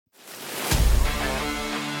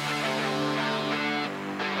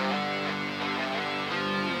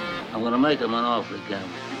I'm gonna make him an offer again.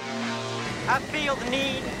 I feel the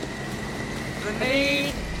need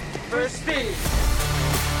for speed.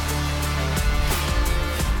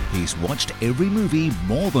 He's watched every movie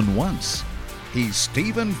more than once. He's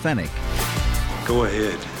Stephen Fenech. Go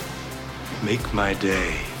ahead. Make my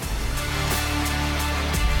day.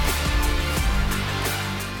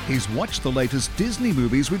 He's watched the latest Disney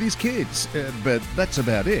movies with his kids, but that's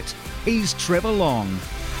about it. He's Trevor Long.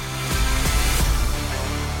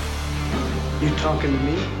 You talking to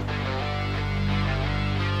me?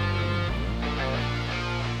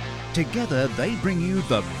 Together, they bring you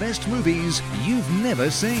the best movies you've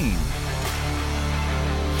never seen.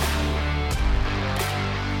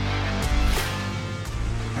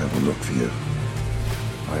 I will look for you.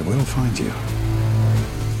 I will find you.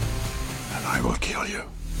 And I will kill you.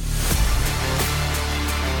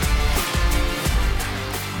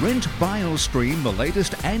 Rent, buy or stream the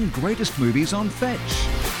latest and greatest movies on Fetch.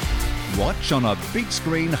 Watch on a big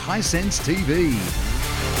screen Hisense TV.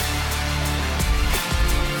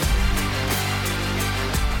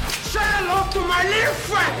 Say hello to my little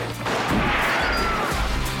friend.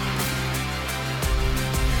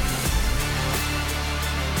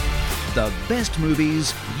 The best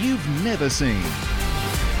movies you've never seen.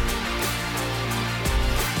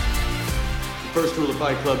 The first rule of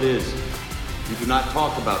Fight Club is you do not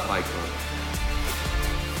talk about Fight Club.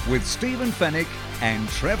 With Stephen Fenech and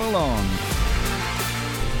Trevor Long.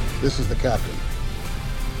 This is the captain.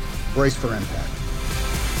 Brace for impact.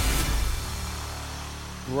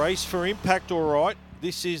 Brace for impact, all right.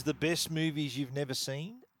 This is the best movies you've never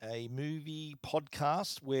seen, a movie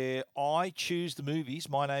podcast where I choose the movies.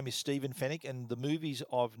 My name is Stephen Fenech, and the movies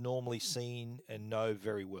I've normally seen and know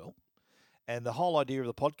very well. And the whole idea of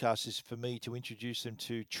the podcast is for me to introduce them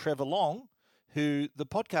to Trevor Long, who the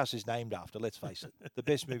podcast is named after, let's face it. The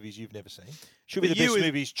best movies you've never seen. Should be the best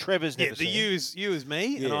movies Trevor's never seen. Yeah, you is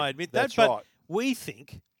me, and I admit that. That's but right. we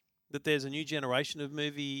think that there's a new generation of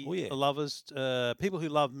movie lovers, people who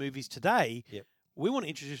love movies today. Yep. We want to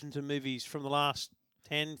introduce them to movies from the last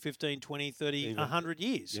 10, 15, 20, 30, 100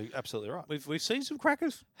 years. You're absolutely right. We've seen some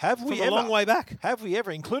crackers Have we from ever? a long way back. Have we ever,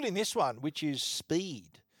 including this one, which is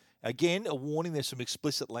Speed. Again, a warning, there's some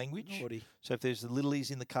explicit language. Naughty. So if there's the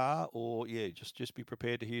littlies in the car, or, just be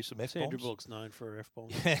prepared to hear some F-bombs. Sandra Bullock's known for her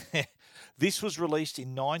F-bombs. This was released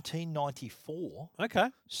in 1994.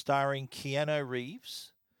 Okay. Starring Keanu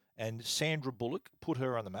Reeves and Sandra Bullock. Put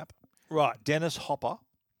her on the map. Right. Dennis Hopper.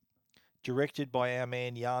 Directed by our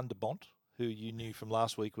man Jan de Bont, who you knew from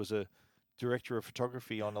last week was a director of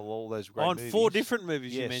photography on all those great movies. On 4 different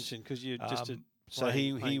movies you Yes. mentioned, because you just... So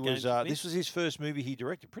he was. This was his first movie he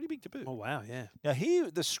directed. Pretty big debut. Oh wow, yeah. Now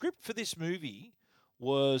the script for this movie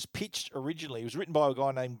was pitched originally. It was written by a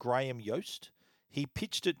guy named Graham Yost. He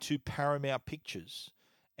pitched it to Paramount Pictures,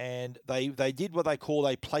 and they did what they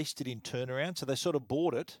placed it in turnaround. So they sort of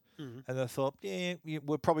bought it, and they thought,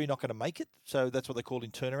 we're probably not going to make it. So that's what they called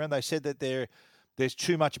in turnaround. They said that there's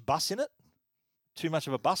too much bus in it, too much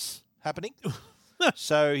of a bus happening.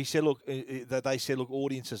 So he said, look,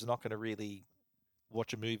 audiences are not going to really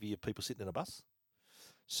watch a movie of people sitting in a bus.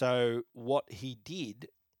 So what he did,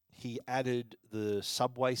 he added the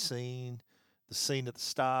subway scene, the scene at the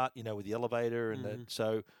start, with the elevator, and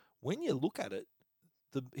so when you look at it,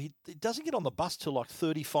 it doesn't get on the bus till like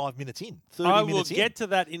 35 minutes in. 30 I minutes will get to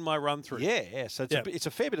that in my run through. Yeah. So it's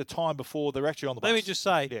a fair bit of time before they're actually on the bus. Let me just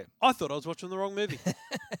say, I thought I was watching the wrong movie.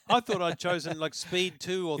 I thought I'd chosen like Speed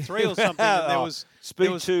 2 or 3 or something. And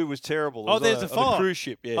Speed 2 was terrible. It was there's a follow-up. cruise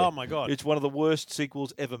ship. Yeah. Oh my God. It's one of the worst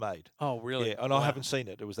sequels ever made. Oh really? Yeah, and I haven't seen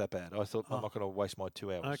it. It was that bad. I thought I'm not going to waste my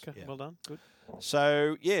 2 hours. Okay, well done. Good.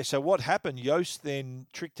 So what happened? Yost then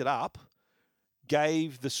tricked it up,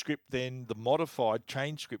 gave the script then the modified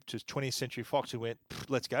change script to 20th Century Fox, who went,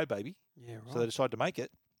 let's go, baby. Yeah, right. So they decided to make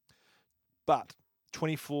it. But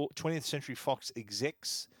 20th Century Fox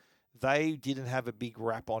execs, they didn't have a big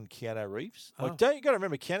rap on Keanu Reeves. Oh. You got to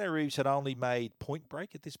remember, Keanu Reeves had only made Point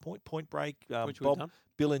Break at this point. Point Break,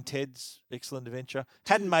 Bill and Ted's Excellent Adventure.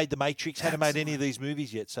 Hadn't made The Matrix, hadn't made any of these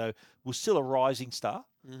movies yet, so was still a rising star.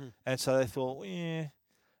 Mm-hmm. And so they thought, And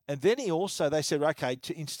then they said, okay,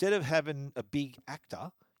 instead of having a big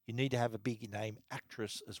actor, you need to have a big name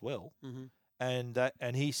actress as well. Mm-hmm.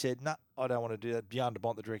 And he said, no, I don't want to do that. Jan de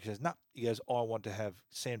Bont, the director, says, no. He goes, I want to have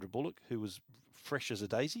Sandra Bullock, who was fresh as a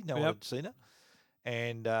daisy. No one had seen her.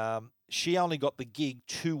 And she only got the gig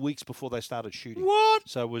 2 weeks before they started shooting. What?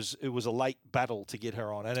 So it was a late battle to get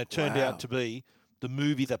her on. And it turned out to be the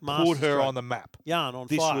movie that put her Masterstroke. on the map. Jan on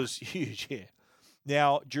this fire. Was huge, yeah.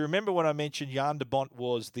 Now, do you remember when I mentioned Jan de Bont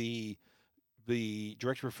was the the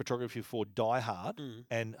director of photography for Die Hard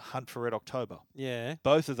and Hunt for Red October. Yeah.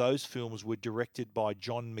 Both of those films were directed by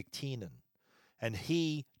John McTiernan, and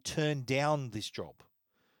he turned down this job.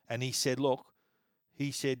 And he said, "Look,"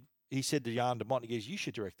 he said to Jan de Bont, he goes, "You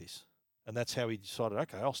should direct this." And that's how he decided,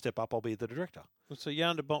 okay, I'll step up, I'll be the director. So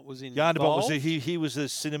Jan de Bont was in. Jan de Bont was he was the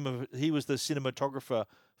cinematographer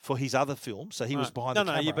for his other film, so he was behind the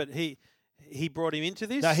camera. Yeah, but he brought him into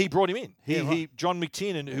this? No, he brought him in. John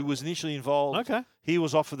McTiernan, who was initially involved, he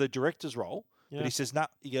was offered the director's role, but he says, "No."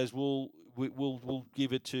 He goes, "We'll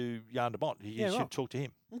give it to Jan de Bont. You should talk to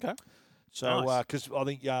him." Okay. So, because I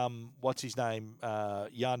think what's his name,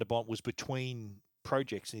 Jan de Bont was between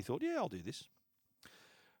projects, and he thought, "Yeah, I'll do this."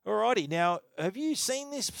 Alrighty. Now, have you seen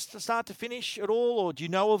this start to finish at all, or do you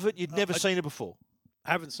know of it? You'd never seen it before.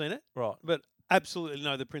 Haven't seen it, right? But absolutely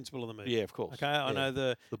know the principle of the movie. Yeah, of course. Okay, I know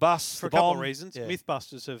the bus for the a couple bomb. of reasons. Yeah.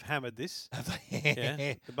 Mythbusters have hammered this.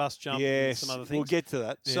 Yeah, the bus jump. Yes, and some other things. we'll get to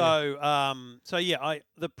that. So,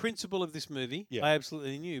 the principle of this movie, I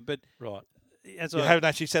absolutely knew, but right. As you I haven't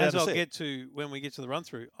actually said as I'll get to when we get to the run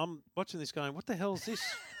through, I'm watching this going, what the hell is this?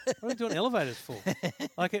 What are we doing elevators for?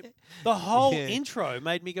 The whole intro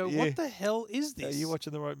made me go, what the hell is this? Are you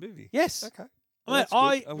watching the right movie? Yes. Okay. Well,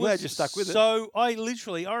 I'm glad you stuck with it. So I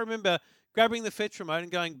remember grabbing the fetch remote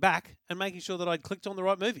and going back and making sure that I'd clicked on the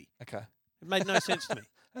right movie. Okay. It made no sense to me.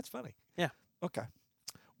 That's funny. Yeah. Okay.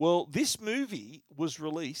 Well, this movie was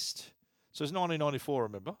released, so it's 1994,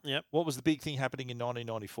 remember? Yep. What was the big thing happening in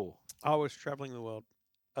 1994? I was traveling the world.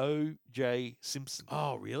 O.J. Simpson.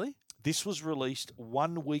 Oh, really? This was released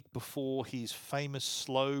 1 week before his famous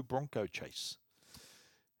slow Bronco chase.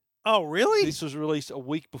 Oh, really? This was released a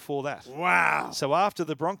week before that. Wow. So after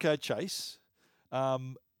the Bronco chase,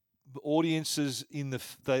 audiences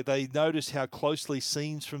they noticed how closely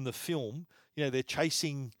scenes from the film, they're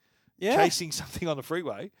chasing something on the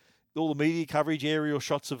freeway. All the media coverage, aerial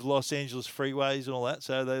shots of Los Angeles freeways and all that.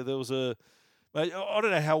 So there was I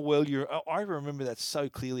don't know how well I remember that so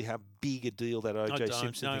clearly, how big a deal that O.J.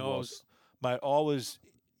 Simpson thing was. Mate, I was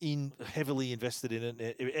heavily invested in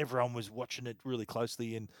it. Everyone was watching it really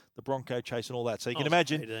closely in the Bronco chase and all that. So you can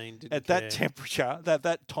imagine at that temperature,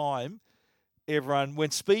 that time, everyone,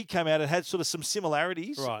 when Speed came out, it had sort of some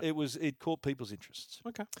similarities. Right. It caught people's interests.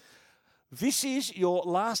 Okay. This is your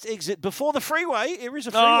last exit before the freeway. There is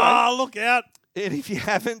a freeway. Oh, look out. And if you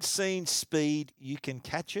haven't seen Speed, you can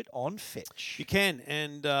catch it on Fetch. You can.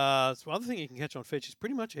 And the other thing you can catch on Fetch is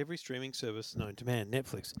pretty much every streaming service known to man.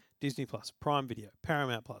 Netflix, Disney+, Prime Video,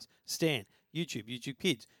 Paramount+, Stan, YouTube, YouTube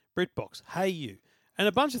Kids, BritBox, HeyU, and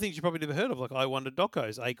a bunch of things you probably never heard of, like I Wonder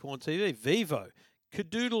Docos, Acorn TV, Vivo,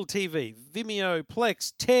 Cadoodle TV, Vimeo,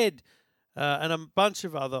 Plex, TED, and a bunch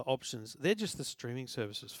of other options. They're just the streaming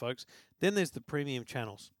services, folks. Then there's the premium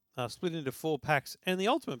channels, split into 4 packs, and the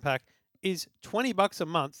ultimate pack is $20 a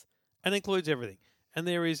month and includes everything. And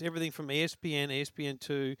there is everything from ESPN,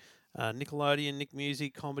 ESPN2, Nickelodeon, Nick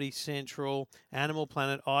Music, Comedy Central, Animal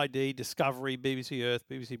Planet, ID, Discovery, BBC Earth,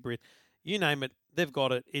 BBC Brit, you name it, they've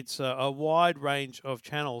got it. It's a wide range of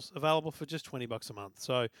channels available for just $20 a month.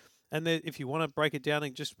 So, and if you want to break it down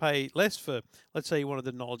and just pay less for, let's say you wanted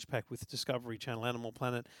the knowledge pack with Discovery Channel, Animal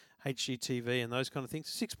Planet, HGTV, and those kind of things,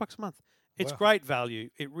 $6 a month. It's great value.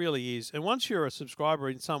 It really is. And once you're a subscriber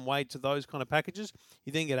in some way to those kind of packages,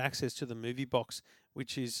 you then get access to the movie box,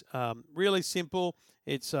 which is really simple.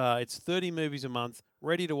 It's 30 movies a month,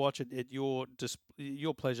 ready to watch it at your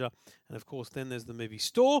pleasure. And, of course, then there's the movie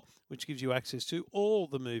store, which gives you access to all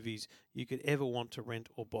the movies you could ever want to rent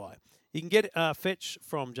or buy. You can get Fetch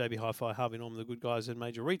from JB Hi-Fi, Harvey Norman, The Good Guys, and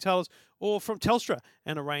major retailers, or from Telstra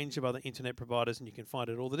and a range of other internet providers, and you can find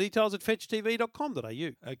out all the details at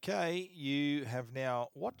fetchtv.com.au. Okay, you have now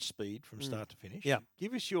watched Speed from start to finish. Yeah.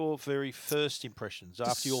 Give us your very first impressions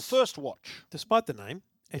after your first watch. Despite the name,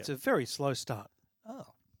 it's a very slow start. Oh.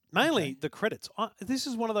 Mainly the credits. This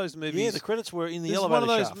is one of those movies. Yeah, the credits were in the this elevator is one of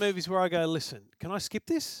those shaft. movies where I go, listen, can I skip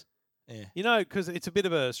this? Yeah. Because it's a bit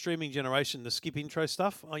of a streaming generation, the skip intro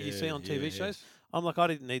stuff you see on TV shows. I'm like, I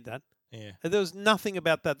didn't need that. Yeah. There was nothing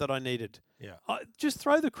about that I needed. Yeah. Just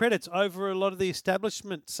throw the credits over a lot of the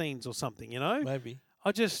establishment scenes or something, Maybe.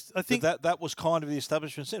 I think that was kind of the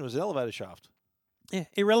establishment scene. It was an elevator shaft. Yeah,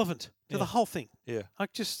 irrelevant to the whole thing. Yeah.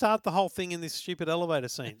 Just start the whole thing in this stupid elevator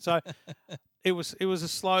scene. So it was a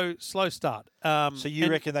slow start. So you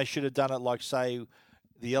reckon they should have done it like, say,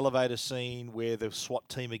 the elevator scene where the SWAT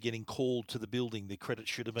team are getting called to the building? The credits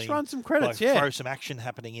should have been run some credits, throw some action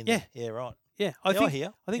happening in there. Yeah, right. Yeah, I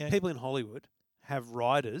think people in Hollywood have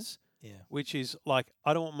writers Yeah. which is like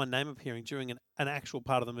I don't want my name appearing during an actual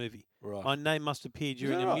part of the movie. Right. My name must appear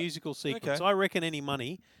during that a right? musical sequence. Okay. I reckon any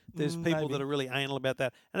money, there's people Maybe. that are really anal about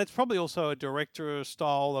that. And it's probably also a director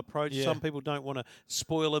style approach. Yeah. Some people don't want to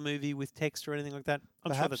spoil a movie with text or anything like that.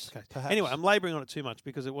 I'm sure that's the case. Perhaps. Anyway, I'm labouring on it too much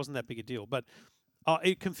because it wasn't that big a deal. But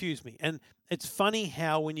it confused me. And it's funny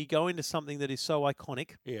how when you go into something that is so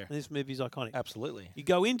iconic, Yeah. and this movie is iconic, Absolutely. you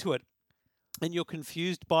go into it and you're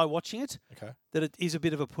confused by watching it, Okay. that it is a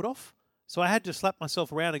bit of a put-off. So I had to slap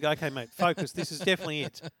myself around and go, okay, mate, focus. This is definitely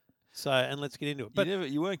it. So, and let's get into it. But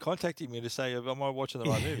You weren't contacting me to say, am I watching the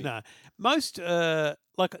right movie? no, most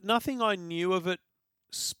like nothing I knew of it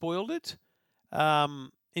spoiled it.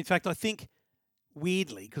 In fact, I think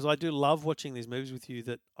weirdly, because I do love watching these movies with you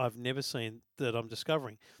that I've never seen that I'm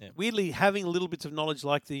discovering. Yeah. Weirdly, having little bits of knowledge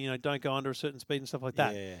like the don't go under a certain speed and stuff like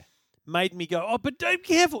that Yeah. made me go, oh, but don't be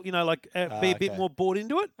careful, be a bit okay. more bought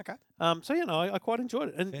into it. Okay. So I quite enjoyed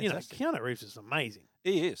it, and Fantastic. Keanu Reeves is amazing.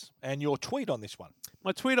 He is. And your tweet on this one.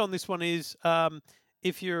 My tweet on this one is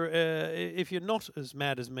if you're not as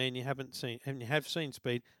mad as me and you have seen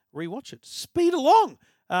Speed, rewatch it. Speed along.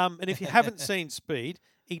 And if you haven't seen Speed,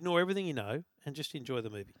 ignore everything you know and just enjoy the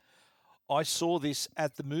movie. I saw this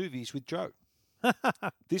at the movies with Joe.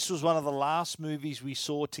 This was one of the last movies we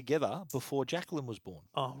saw together before Jacqueline was born.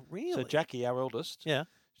 Oh, really? So Jackie, our eldest, Yeah.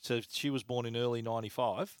 so she was born in early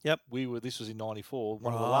 '95. Yep. This was in '94.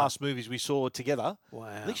 One of the Right. last movies we saw together. Wow.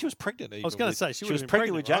 I think she was pregnant. I was going to say she she was was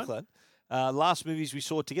pregnant with right? Jacqueline. Last movies we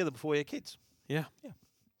saw together before we had kids. Yeah.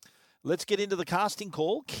 Let's get into the casting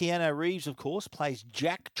call. Keanu Reeves, of course, plays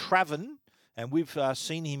Jack Traven, and we've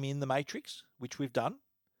seen him in The Matrix, which we've done,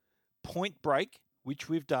 Point Break, which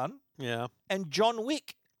we've done, Yeah. and John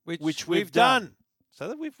Wick, Which we've done. So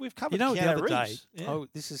that we've covered. The Keanu other day, Reeves. Yeah. oh,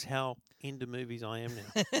 this is how into movies I am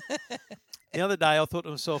now. The other day, I thought to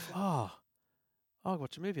myself, I'll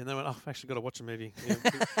watch a movie, and then I went, I've actually got to watch a movie. Yeah,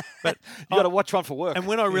 but You got to watch one for work. And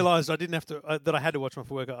when I realised I didn't have to, that I had to watch one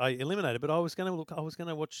for work, I eliminated. But I was going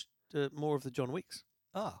to watch more of the John Wicks.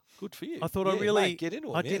 Good for you. I thought Yeah, I really mate, get into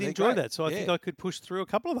them. I Yeah, did they're enjoy great. that, so I think I could push through a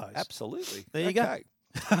couple of those. Absolutely. There you go. Okay.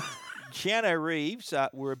 Keanu Reeves,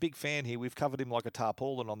 we're a big fan here. We've covered him like a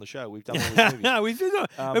tarpaulin on the show. We've done all his movies. No,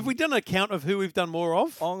 have we done a count of who we've done more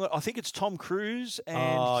of? I think it's Tom Cruise and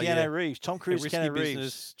Keanu Reeves. Tom Cruise, Risky Keanu Business,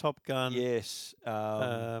 Reeves. Top Gun. Yes.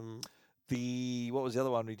 What was the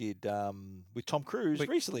other one we did with Tom Cruise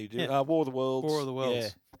recently? War of the Worlds. War of the Worlds.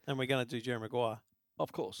 Yeah. And we're going to do Jerry Maguire.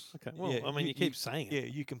 Of course. Okay. Well, Yeah, I mean, you keep saying it. Yeah,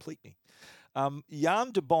 you complete me.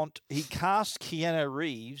 Jan de Bont, he cast Keanu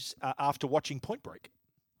Reeves after watching Point Break.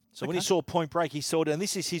 So when he saw Point Break, he saw it, and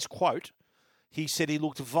this is his quote. He said he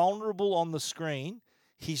looked vulnerable on the screen.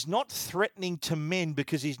 He's not threatening to men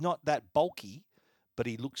because he's not that bulky, but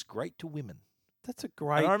he looks great to women. That's a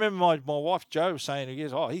great. And I remember my wife Jo saying,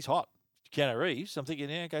 he's hot. Keanu Reeves. I'm thinking,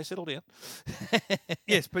 yeah, okay, settle down.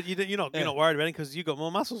 Yes, but you're not worried about him because you've got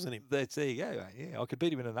more muscles than him. There you go. Mate. Yeah, I could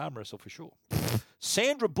beat him in an arm wrestle for sure.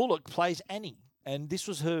 Sandra Bullock plays Annie, and this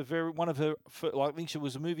was I think it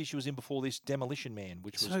was a movie she was in before this, Demolition Man,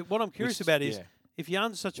 which was. So what I'm curious about is, if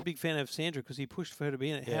Jan's such a big fan of Sandra because he pushed for her to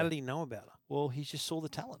be in it, how did he know about her? Well, he just saw the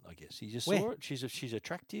talent, I guess. He just saw it. She's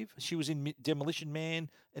attractive. She was in Demolition Man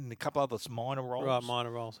and a couple other minor roles. Right,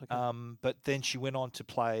 minor roles. Okay. But then she went on to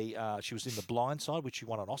play. She was in The Blind Side, which she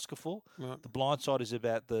won an Oscar for. Right. The Blind Side is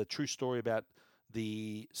about the true story about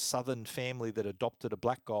the Southern family that adopted a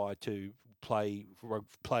black guy to play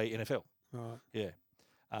NFL. Right. Yeah.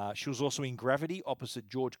 She was also in Gravity opposite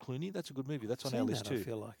George Clooney. That's a good movie. That's on our list too. I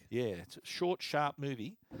feel like. Yeah, it's a short, sharp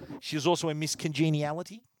movie. She was also in Miss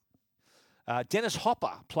Congeniality. Dennis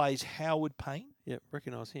Hopper plays Howard Payne. Yeah,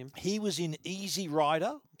 recognise him. He was in Easy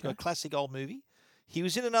Rider, a classic old movie. He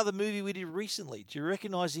was in another movie we did recently. Do you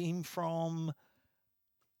recognise him from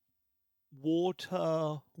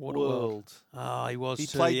Waterworld? Oh, he was. He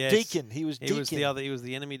too, played yes. Deacon. He was Deacon. He was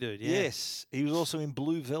the enemy dude. Yeah. Yes. He was also in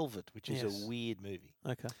Blue Velvet, which is a weird movie.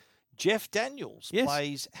 Okay. Jeff Daniels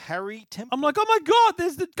plays Harry Temple. I'm like, oh my God,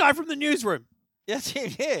 there's the guy from the newsroom. That's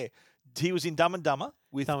him, yeah. He was in Dumb and Dumber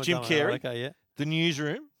with Jim Carrey. Okay, yeah. The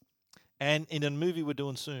Newsroom, and in a movie we're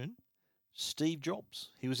doing soon, Steve Jobs.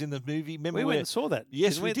 He was in the movie. Remember we went and saw that.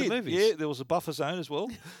 Yes, Didn't we at the did. movies? Yeah, there was a buffer zone as well.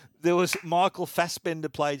 There was Michael Fassbender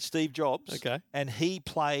played Steve Jobs. Okay. And he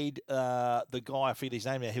played the guy, I forget his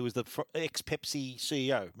name now, who was the ex-Pepsi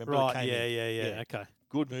CEO. Remember? Right, yeah. Okay.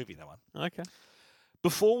 Good movie, that one. Okay.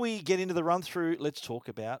 Before we get into the run-through, let's talk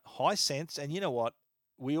about Hisense. And you know what?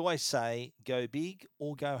 We always say go big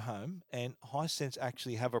or go home, and Hisense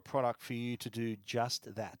actually have a product for you to do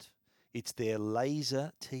just that. It's their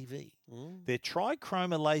laser TV. Their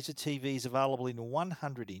trichroma laser TV is available in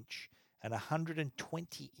 100-inch and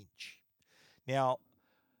 120 inch. Now,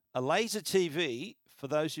 a laser TV, for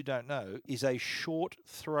those who don't know, is a short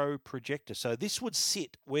throw projector. So this would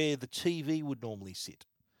sit where the TV would normally sit,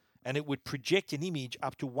 and it would project an image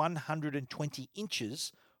up to 120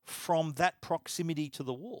 inches from that proximity to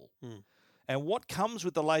the wall. And what comes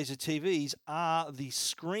with the laser TVs are the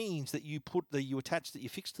screens that you attach, that you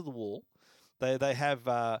fix to the wall. They have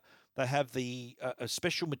the a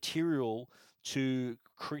special material to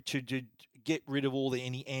get rid of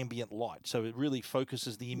any ambient light, so it really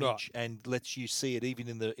focuses the image and lets you see it even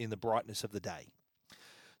in the brightness of the day.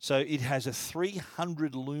 So it has a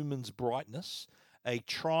 300 lumens brightness, a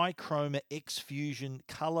trichroma X fusion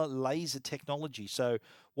color laser technology. So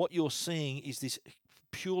what you're seeing is this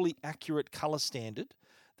purely accurate color standard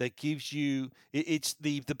that gives you it's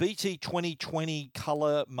the BT 2020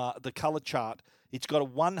 color, the color chart. It's got a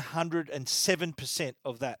 107%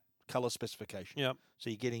 of that color specification. Yep. So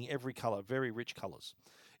you're getting every color, very rich colors.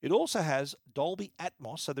 It also has Dolby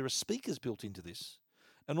Atmos, so there are speakers built into this,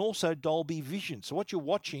 and also Dolby Vision. So what you're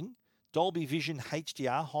watching, Dolby Vision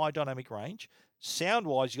HDR, high dynamic range.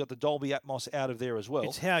 Sound-wise, you've got the Dolby Atmos out of there as well.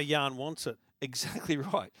 It's how Jan wants it. Exactly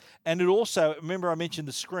right. And it also, remember I mentioned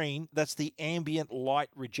the screen, that's the ambient light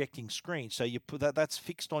rejecting screen. So you put that's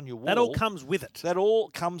fixed on your wall. That all comes with it. That all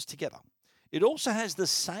comes together. It also has the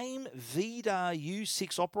same VDAR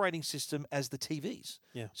U6 operating system as the TVs.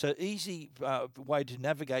 Yeah. So easy way to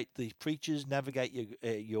navigate the features, navigate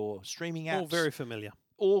your streaming apps. All very familiar.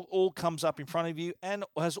 All comes up in front of you and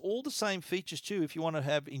has all the same features too if you want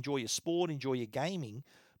to enjoy your sport, enjoy your gaming,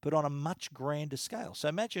 but on a much grander scale. So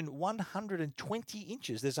imagine 120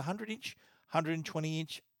 inches. There's 100-inch,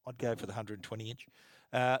 120-inch. I'd go for the 120-inch.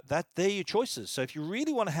 They're your choices. So if you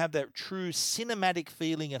really want to have that true cinematic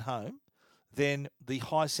feeling at home, then the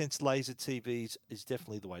Hisense laser TVs is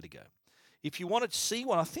definitely the way to go. If you want to see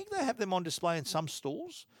one, I think they have them on display in some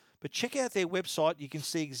stores, but check out their website. You can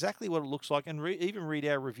see exactly what it looks like and even read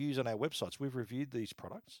our reviews on our websites. We've reviewed these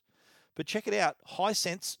products. But check it out,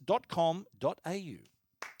 hisense.com.au.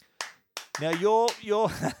 Now,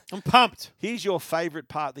 I'm pumped. Here's your favourite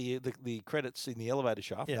part, the credits in the elevator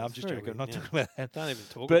shaft. Yeah, no, I'm just joking. I'm not talking about that. Don't even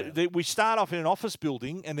talk about it. We start off in an office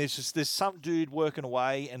building, and there's some dude working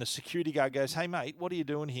away, and a security guard goes, "Hey, mate, what are you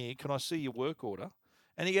doing here? Can I see your work order?"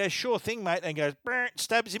 And he goes, "Sure thing, mate," and goes,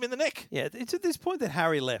 stabs him in the neck. Yeah, it's at this point that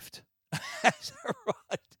Harry left. Is that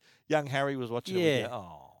right? Young Harry was watching it. Yeah. With you.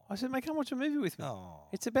 Oh. I said, mate, come watch a movie with me. Oh.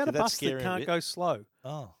 It's about a Did that bus scare that him a can't bit? go slow.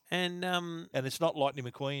 Oh. And it's not Lightning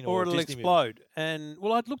McQueen or or it'll Disney movie. explode. And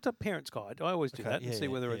well, I'd looked up Parents Guide. I always do Okay, that and yeah, see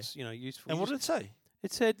whether yeah. it's useful. And what did it say?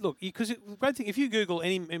 It said, look, because the great thing, if you Google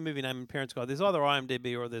any movie name in Parents Guide, there's either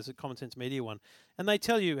IMDb or there's a Common Sense Media one, and they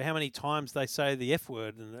tell you how many times they say the F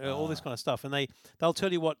word and all this kind of stuff, and they'll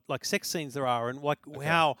tell you what like sex scenes there are and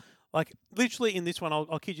how. Like literally in this one,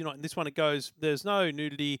 I'll kid you not. In this one, it goes. There's no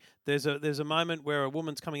nudity. There's a moment where a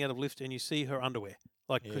woman's coming out of lift and you see her underwear,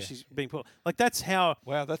 like because she's being put. Like that's how.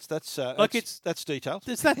 Wow, that's like that's detailed.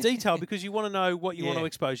 It's that detail because you want to know what you want to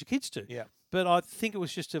expose your kids to. Yeah. But I think it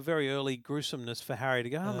was just a very early gruesomeness for Harry to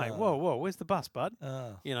go. Oh mate, whoa, where's the bus, bud?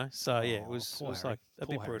 So yeah, it was like a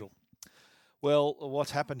bit brutal. Well,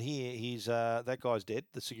 what's happened here? He's that guy's dead.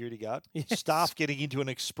 The security guard. Yes. Staff getting into an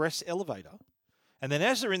express elevator. And then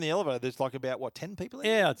as they're in the elevator, there's like about, 10 people in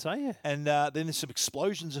there? Yeah, I'd say, yeah. And then there's some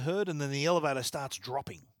explosions are heard, and then the elevator starts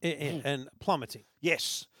dropping. And plummeting.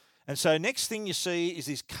 Yes. And so next thing you see is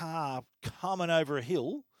this car coming over a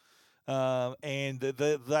hill, and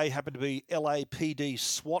they happen to be LAPD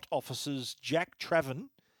SWAT officers Jack Traven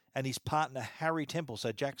and his partner Harry Temple.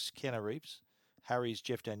 So Jack's Keanu Reeves, Harry's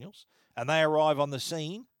Jeff Daniels. And they arrive on the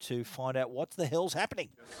scene to find out what the hell's happening.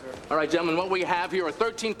 All right, gentlemen, what we have here are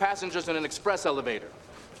 13 passengers in an express elevator.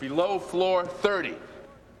 Below floor 30.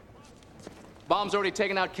 Bomb's already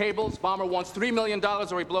taken out cables. Bomber wants $3 million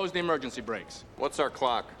or he blows the emergency brakes. What's our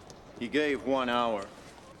clock? He gave 1 hour.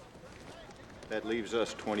 That leaves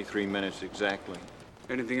us 23 minutes exactly.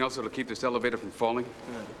 Anything else that'll keep this elevator from falling?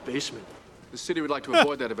 The basement. The city would like to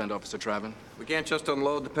avoid that event, Officer Traven. We can't just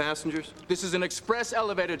unload the passengers? This is an express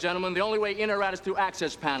elevator, gentlemen. The only way in or out is through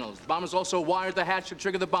access panels. The bomber's also wired the hatch to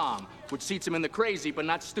trigger the bomb, which seats him in the crazy but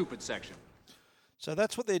not stupid section. So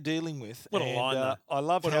that's what they're dealing with. What a line, though. I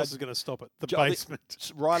love what how... else is going to stop it? The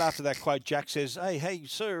basement. Right after that quote, Jack says, hey,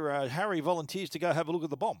 sir, Harry volunteers to go have a look at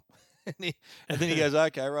the bomb. and then he goes,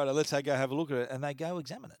 okay, right, let's go have a look at it. And they go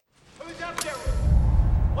examine it. Who's up there?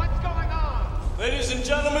 What's going on? Ladies and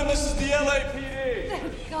gentlemen, this is the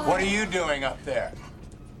LAPD. What are you doing up there?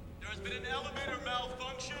 There's been an elevator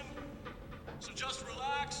malfunction, so just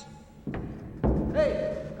relax.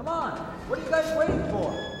 Hey, come on. What are you guys waiting for?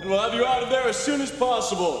 And we'll have you out of there as soon as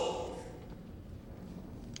possible.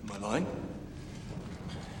 line?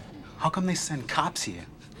 How come they send cops here?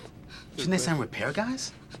 Shouldn't they send repair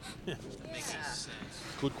guys?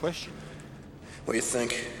 Good question. What do you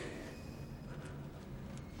think?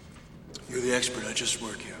 You're the expert. I just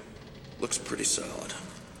work here. Looks pretty solid.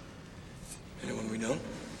 Anyone we know?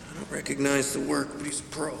 I don't recognize the work, but he's a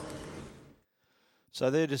pro. So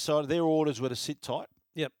they decided their orders were to sit tight.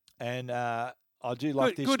 Yep. And I do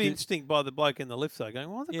like this. Good instinct by the bloke in the lift, though, going,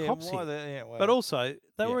 why are the cops here? Well, but also,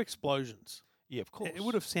 they were explosions. Yeah, of course. It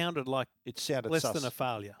would have sounded like less than a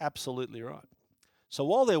failure. Absolutely right. So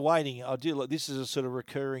while they're waiting, I do like this is a sort of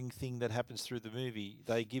recurring thing that happens through the movie.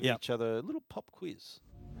 They give each other a little pop quiz.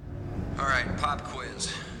 All right, pop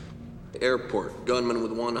quiz. Airport, gunman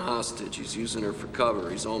with one hostage. He's using her for cover.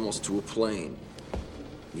 He's almost to a plane.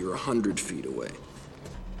 You're 100 feet away.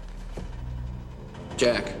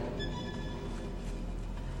 Jack.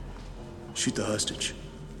 Shoot the hostage.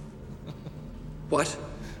 What?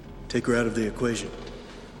 Take her out of the equation.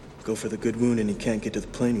 Go for the good wound and he can't get to the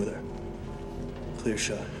plane with her. Clear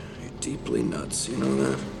shot. You're deeply nuts, you know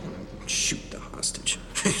that? Shoot the hostage.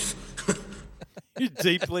 You're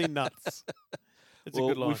deeply nuts. It's a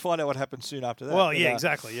good line. We find out what happens soon after that. Well, yeah,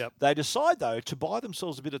 exactly, yep. They decide, though, to buy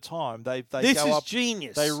themselves a bit of time. This is up,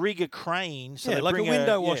 genius. They rig a crane. So they like bring a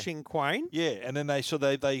window washing crane. Yeah, and then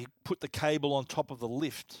they put the cable on top of the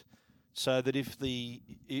lift so that if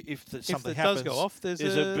something happens, does go off, there's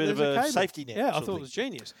a bit of a cable. safety net. Yeah, I thought it was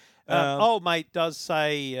genius. Old mate does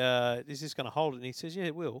say, is this going to hold it? And he says, yeah,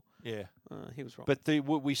 it will. Yeah. He was wrong. But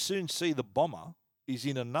we soon see the bomber is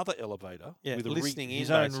in another elevator with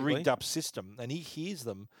his own rigged up system, and he hears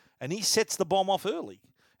them, and he sets the bomb off early,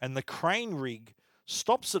 and the crane rig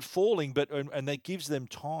stops it falling, and that gives them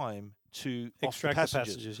time to extract off the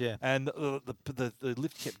passengers. Yeah, and the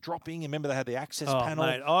lift kept dropping. Remember they had the access panel,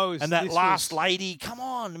 mate, and that last lady. Come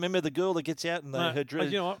on, remember the girl that gets out and her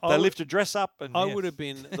dress? You know they lift her dress up, and I would have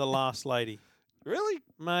been the last lady. Really,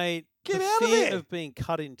 mate? Get the out of fear there! Of being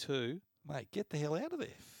cut in two. Mate, get the hell out of there.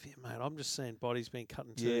 Mate, I'm just seeing bodies being cut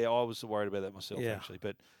in two. Yeah, I was worried about that myself, actually.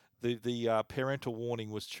 But the parental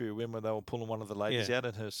warning was true. Remember they were pulling one of the ladies out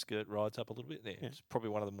and her skirt rides up a little bit? Yeah, it's probably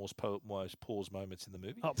one of the most paused moments in the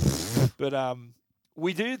movie. Oh. But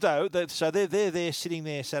we do, though. So they're there sitting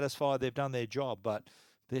there satisfied they've done their job, but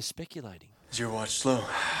they're speculating. Is your watch slow?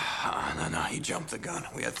 No, he jumped the gun.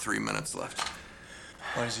 We had 3 minutes left.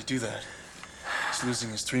 Why does he do that? He's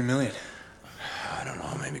losing his $3 million. I don't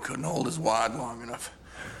know. Maybe couldn't hold his wad long enough.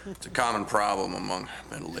 It's a common problem among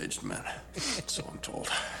middle-aged men. So I'm told.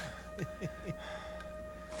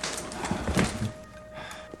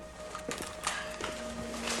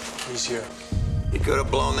 He's here. He could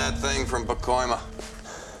have blown that thing from Pacoima.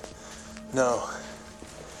 No.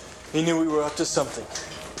 He knew we were up to something.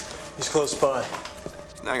 He's close by.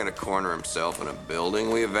 He's not gonna corner himself in a building.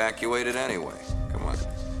 We evacuated anyway. Come on.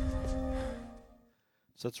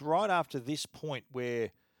 So it's right after this point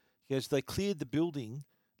where he goes, they cleared the building,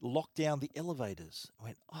 locked down the elevators. I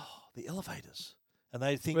went, the elevators. And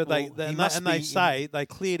they think, they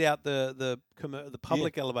cleared out the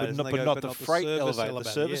public elevators, but not the freight elevator, the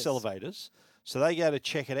service elevators. So they go to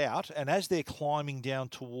check it out, and as they're climbing down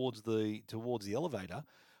towards the elevator,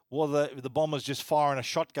 the bomber's just firing a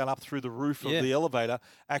shotgun up through the roof of the elevator.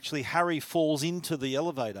 Actually, Harry falls into the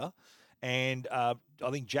elevator, and I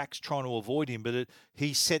think Jack's trying to avoid him, but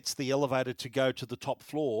he sets the elevator to go to the top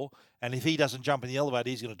floor, and if he doesn't jump in the elevator,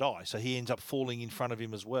 he's going to die. So he ends up falling in front of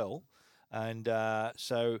him as well. And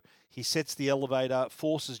so he sets the elevator,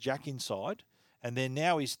 forces Jack inside, and then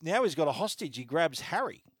now he's got a hostage. He grabs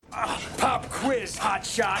Harry. Pop quiz,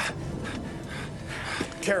 hotshot.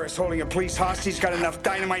 Terrorist holding a police hostage, got enough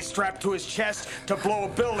dynamite strapped to his chest to blow a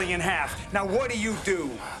building in half. Now what do?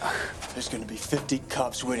 There's gonna be 50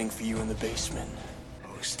 cops waiting for you in the basement.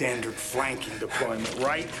 Oh, standard flanking deployment,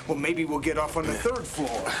 right? Well, maybe we'll get off on the third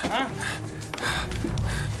floor, huh?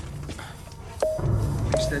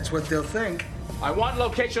 At least that's what they'll think. I want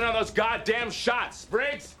location on those goddamn shots.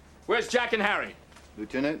 Briggs, where's Jack and Harry?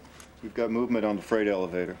 Lieutenant, we've got movement on the freight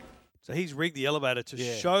elevator. So he's rigged the elevator to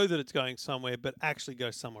show that it's going somewhere, but actually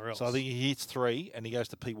goes somewhere else. So I think he hits 3 and he goes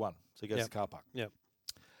to P1. So he goes to the car park. Yep.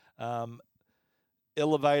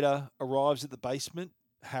 Elevator arrives at the basement.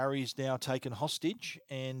 Harry's now taken hostage,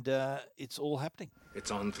 and it's all happening. It's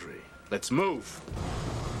on 3. Let's move.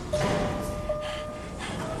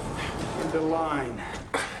 Into line.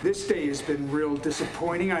 This day has been real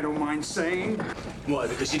disappointing, I don't mind saying. Why,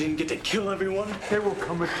 because you didn't get to kill everyone? There will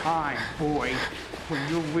come a time, boy, when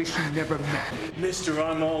you'll wish you never met me. Mister,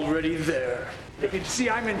 I'm already there. See,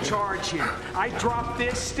 I'm in charge here. I drop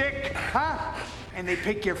this stick, huh? And they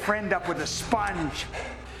pick your friend up with a sponge.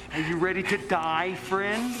 Are you ready to die,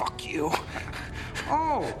 friend? Fuck you.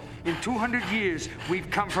 Oh, in 200 years, we've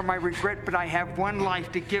come for my regret, but I have one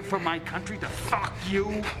life to give for my country to fuck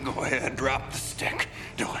you. Go ahead, drop the stick.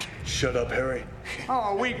 Do it. Shut up, Harry.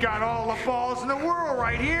 Oh, we got all the balls in the world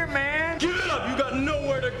right here, man. Give it up. You got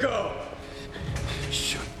nowhere to go.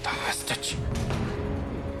 Shoot the hostage.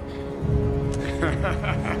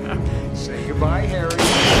 Say goodbye, Harry.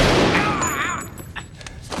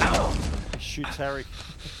 He shoots Harry.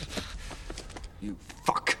 You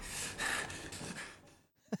fuck.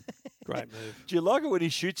 Great move. Do you like it when he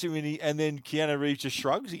shoots him and then Keanu Reeves just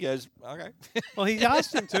shrugs? He goes, okay. Well, he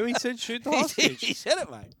asked him to. He said, shoot the hostage. He said it,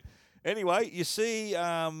 mate. Anyway, you see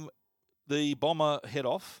the bomber head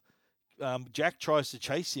off. Jack tries to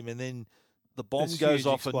chase him, and then the bomb goes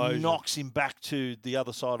off and knocks him back to the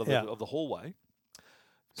other side of the hallway.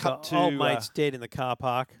 Cut to old mate's dead in the car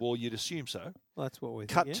park. Well, you'd assume so. Well, that's what we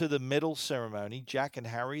Cut to the medal ceremony. Jack and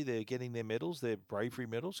Harry, they're getting their medals, their bravery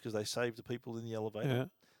medals, because they saved the people in the elevator. Yeah.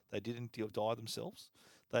 They didn't die themselves.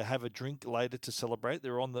 They have a drink later to celebrate.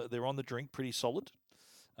 They're on the drink, pretty solid.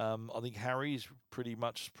 I think Harry's pretty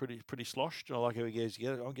sloshed. I like how he goes,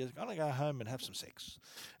 I'm going to go home and have some sex.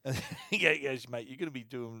 And he goes, mate, you're going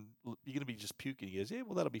to be just puking. He goes, yeah,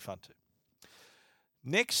 well, that'll be fun too.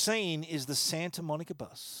 Next scene is the Santa Monica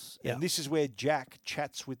bus. Yeah. And this is where Jack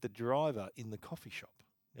chats with the driver in the coffee shop.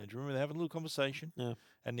 Now, do you remember they having a little conversation? Yeah.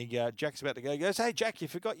 And Jack's about to go. He goes, hey, Jack, you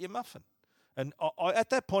forgot your muffin. And I at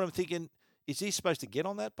that point, I'm thinking, is he supposed to get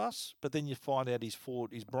on that bus? But then you find out his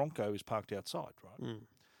Bronco is parked outside, right?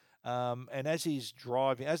 And as he's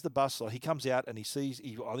driving, as the bus, he comes out and he sees,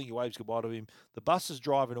 I think he waves goodbye to him. The bus is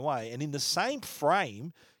driving away. And in the same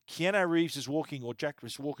frame, Keanu Reeves is walking, or Jack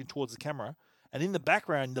is walking towards the camera. And in the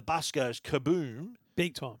background, the bus goes kaboom.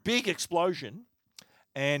 Big time. Big explosion.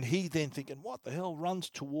 And he then thinking, what the hell, runs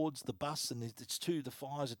towards the bus, and the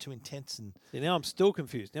fires are too intense. And see, now I'm still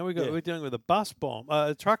confused. Now we're dealing with a bus bomb,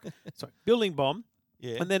 building bomb,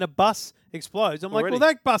 and then a bus explodes. I'm like, well,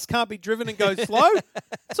 that bus can't be driven and go slow.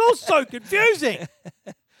 It's all so confusing.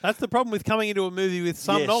 That's the problem with coming into a movie with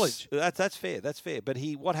some knowledge. That's fair. That's fair. But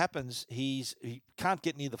what happens? He can't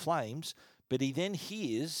get near the flames, but he then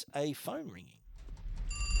hears a phone ringing.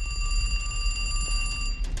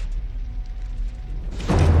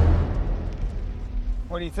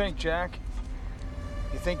 What do you think, Jack?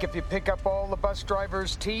 You think if you pick up all the bus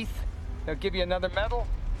drivers' teeth, they'll give you another medal?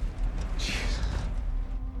 Jeez.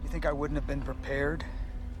 You think I wouldn't have been prepared?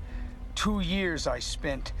 2 years I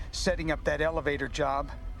spent setting up that elevator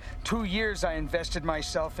job. 2 years I invested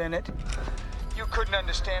myself in it. You couldn't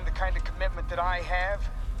understand the kind of commitment that I have.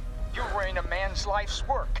 You were in a man's life's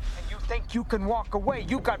work, and you think you can walk away.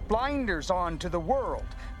 You got blinders on to the world.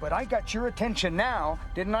 But I got your attention now,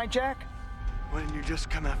 didn't I, Jack? Why didn't you just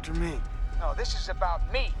come after me? No, this is about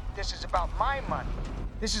me. This is about my money.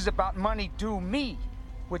 This is about money due me,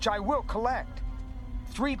 which I will collect.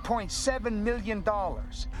 $3.7 million.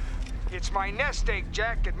 It's my nest egg,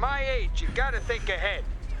 Jack. At my age, you gotta think ahead.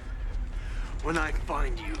 When I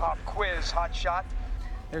find you... Pop quiz, hotshot.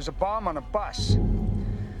 There's a bomb on a bus.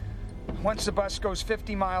 Once the bus goes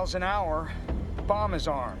 50 miles an hour, the bomb is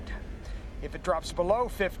armed. If it drops below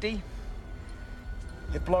 50,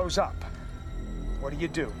 it blows up. What do you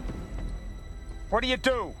do? What do you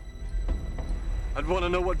do? I'd want to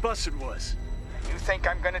know what bus it was. You think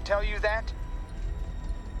I'm going to tell you that?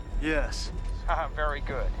 Yes. Very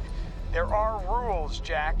good. There are rules,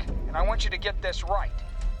 Jack, and I want you to get this right.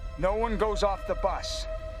 No one goes off the bus.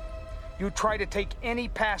 You try to take any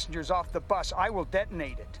passengers off the bus, I will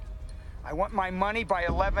detonate it. I want my money by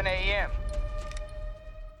 11 a.m.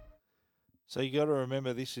 So you got to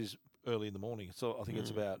remember this is early in the morning. So I think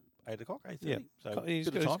it's about 8 o'clock, 8:30. Yeah. So He's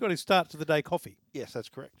got his start to the day coffee. Yes, that's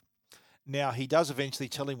correct. Now, he does eventually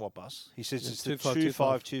tell him what bus. He says it's the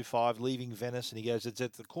 2525 leaving Venice, and he goes, it's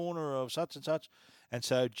at the corner of such and such. And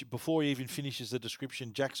so before he even finishes the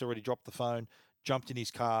description, Jack's already dropped the phone, jumped in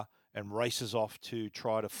his car, and races off to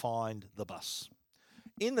try to find the bus.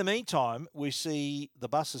 In the meantime, we see the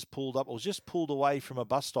bus has pulled up, or just pulled away from a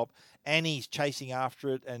bus stop, and he's chasing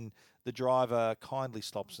after it, and the driver kindly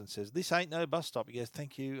stops and says, this ain't no bus stop. He goes,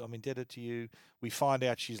 thank you, I'm indebted to you. We find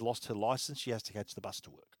out she's lost her license. She has to catch the bus to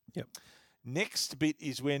work. Yep. Next bit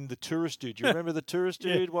is when the tourist dude, do you remember the tourist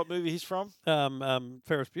dude? What movie he's from?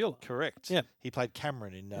 Ferris Bueller. Correct. Yeah. He played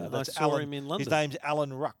Cameron in I saw him in London. His name's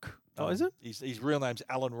Alan Ruck. Oh, is it? His real name's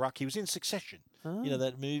Alan Ruck. He was in Succession. Oh. You know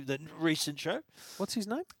that movie, that recent show? What's his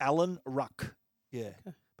name? Alan Ruck. Yeah.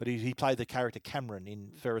 Okay. But he played the character Cameron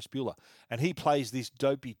in Ferris Bueller. And he plays this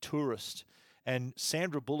dopey tourist. And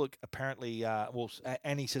Sandra Bullock apparently,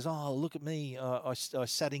 and he says, oh, look at me. I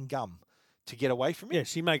sat in gum. to get away from him. Yeah,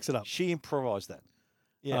 she makes it up. She improvised that.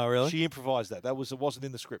 Yeah, Oh, really? She improvised that. It wasn't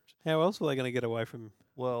in the script. How else were they going to get away from him?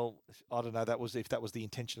 Well, I don't know. If that was the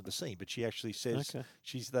intention of the scene, but she actually says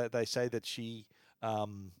they say that she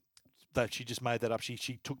just made that up.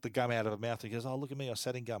 She took the gum out of her mouth and goes, "Oh, look at me! I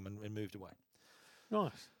sat in gum," and moved away.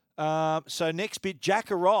 Nice. So next bit,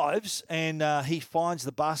 Jack arrives and he finds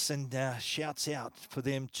the bus and shouts out for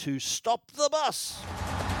them to stop the bus.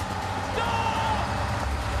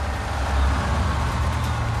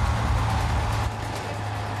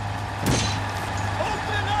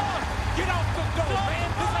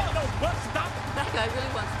 That guy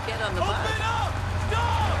really wants to get on the bus. Open up!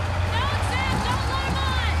 Stop! Don't, Sam! Don't let him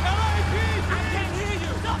on! LAPD! I can't hear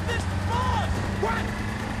you! Stop this bus! What?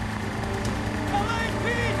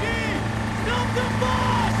 LAPD! Stop the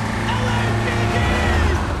bus! LAPD!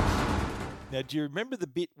 Now, do you remember the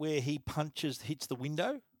bit where he hits the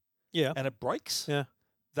window? Yeah. And it breaks? Yeah.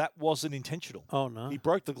 That wasn't intentional. Oh, no. He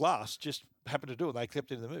broke the glass, just happened to do it. They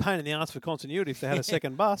kept it in the movie. Pain in the ass for continuity if they had a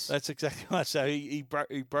second bus. That's exactly right. So he broke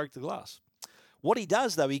the glass. What he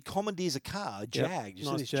does, though, he commandeers a car, a Jag. You see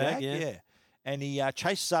Nice this Jag, yeah. And he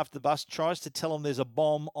chases after the bus, tries to tell him there's a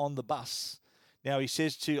bomb on the bus. Now, he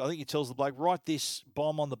says I think he tells the bloke, write this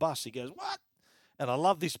bomb on the bus. He goes, what? And I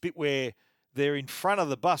love this bit where they're in front of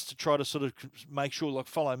the bus to try to sort of make sure, like,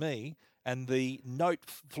 follow me. And the note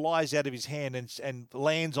flies out of his hand and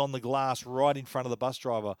lands on the glass right in front of the bus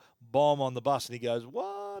driver. Bomb on the bus. And he goes,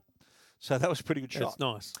 what? So that was a pretty good shot. That's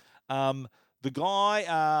nice. The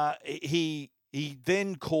guy, he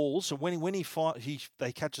then calls. So when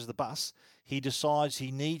they catches the bus, he decides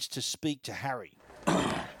he needs to speak to Harry.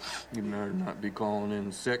 You better not be calling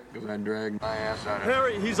in sick because I dragged my ass out of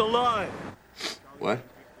Harry, he's alive. What?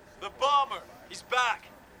 The bomber. He's back.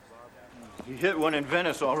 He hit one in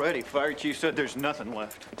Venice already. Fire chief said there's nothing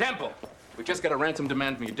left. Temple, we just got a ransom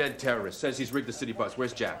demand from your dead terrorist. Says he's rigged the city bus.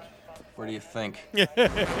 Where's Jack? What do you think? I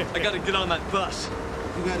gotta get on that bus.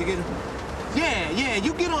 You gotta get him. Yeah,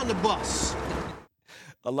 you get on the bus.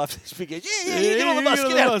 I love this because you get on the bus,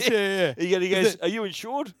 get out. Yeah. He goes, are you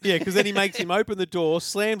insured? Yeah, because then he makes him open the door,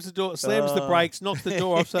 slams the brakes, knocks the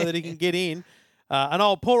door off so that he can get in.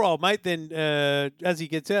 And poor old mate then, as he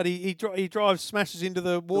gets out, he drives, smashes into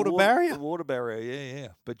the water barrier. The water barrier, yeah.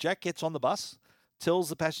 But Jack gets on the bus, tells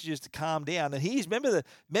the passengers to calm down, and remember the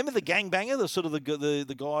gangbanger, the sort of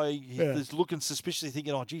the guy that's looking suspiciously,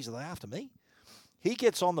 thinking, oh, geez, are they after me? He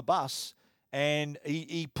gets on the bus and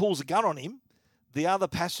he pulls a gun on him. The other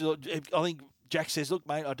passenger, I think Jack says, look,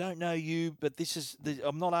 mate, I don't know you, but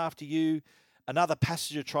I'm not after you. Another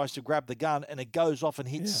passenger tries to grab the gun, and it goes off and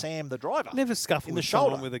hits Sam, the driver. Never scuffle in the with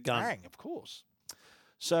shoulder someone with a gun. Bang, of course.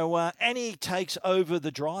 So Annie takes over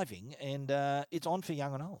the driving, and it's on for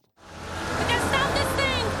young and old. We gotta stop this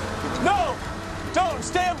thing! No! Don't!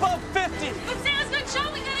 Stay above 50! But Sam's been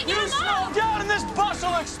shot! We gotta get You him slow off! down and this bus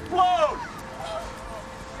will explode!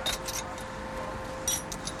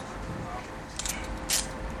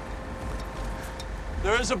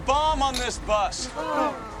 There is a bomb on this bus.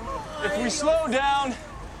 If we slow down,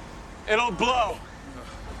 it'll blow.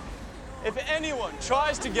 If anyone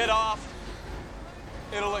tries to get off,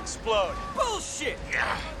 it'll explode. Bullshit!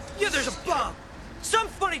 Yeah, there's a bomb. Some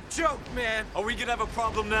funny joke, man. Are we gonna have a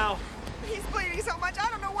problem now? He's bleeding so much, I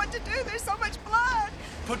don't know what to do. There's so much blood.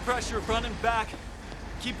 Put pressure front and back.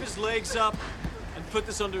 Keep his legs up and put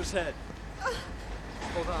this under his head.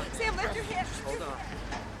 Hold on. Sam, lift your head. Hold on.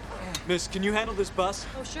 Miss, can you handle this bus?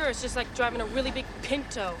 Oh, sure. It's just like driving a really big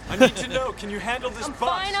Pinto. I need to know, can you handle this I'm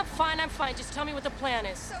bus? I'm fine. Just tell me what the plan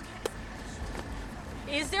is.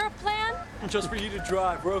 Okay. Is there a plan? Just for you to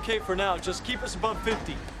drive. We're okay for now. Just keep us above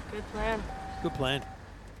 50. Good plan. Good plan.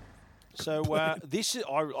 So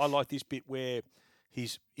I like this bit where he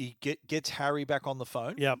gets Harry back on the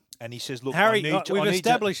phone. Yep. And he says, look, Harry, we've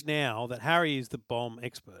established now that Harry is the bomb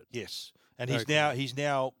expert. Yes. And he's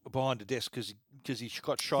now behind a desk because he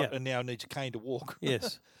got shot and now needs a cane to walk.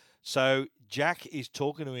 Yes. So Jack is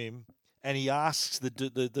talking to him, and he asks the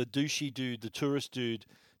douchey dude, the tourist dude,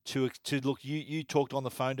 to look. You talked on the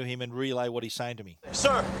phone to him and relay what he's saying to me.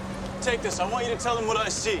 Sir, take this. I want you to tell him what I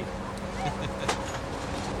see.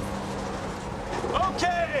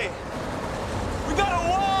 Okay. We got a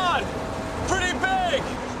wad. Pretty big.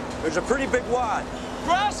 There's a pretty big wad.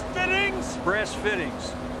 Brass fittings. Brass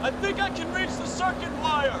fittings. I think I can reach the circuit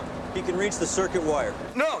wire. He can reach the circuit wire.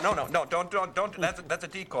 No, don't. That's a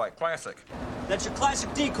decoy. Classic. That's your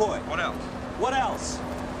classic decoy. What else? What else?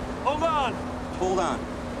 Hold on. Hold on.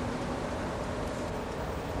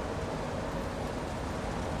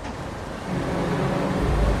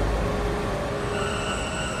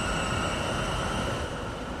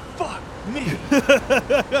 Fuck me.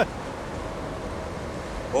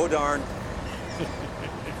 Oh, darn.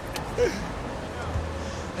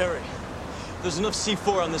 Harry, there's enough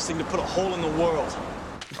C4 on this thing to put a hole in the world.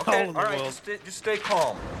 Okay, all right, just stay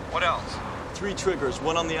calm. What else? 3 triggers,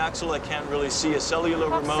 one on the axle I can't really see, a cellular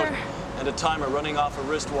remote, and a timer running off a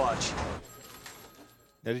wristwatch.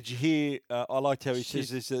 Now, did you hear? I liked how he says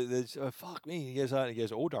this. Fuck me. He goes,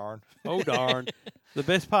 oh darn, oh darn. The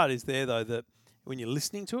best part is there though that when you're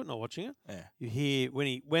listening to it, not watching it, yeah. you hear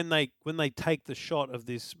when they take the shot of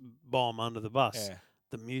this bomb under the bus, Yeah.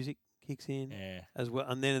 the music kicks in Yeah. as well,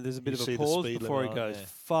 and then there's a bit You of see a the pause speed before he limit on it, goes, yeah.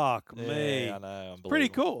 "Fuck Yeah, me." I know. Pretty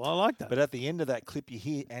cool. I like that. But at the end of that clip, you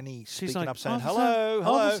hear Annie speaking like, up saying, "Officer, hello,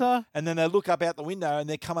 hello. officer." And then they look up out the window and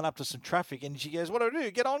they're coming up to some traffic. And she goes, what do I do?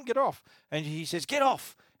 Get on, get off. And he says, get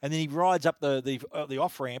off. And then he rides up the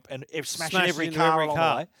off-ramp and smashing every into car along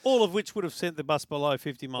the way. all of which would have sent the bus below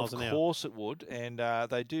 50 miles an hour. Of course it would. And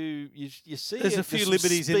they do, you see There's a few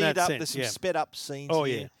liberties in that sense, There's some yeah. sped-up scenes Oh,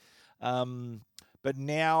 here. But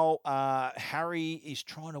now Harry is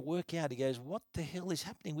trying to work out. He goes, what the hell is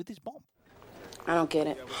happening with this bomb? I don't get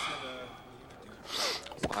it.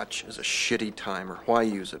 Watch is a shitty timer. Why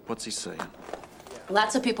use it? What's he saying?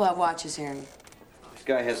 Lots of people have watches, Harry. This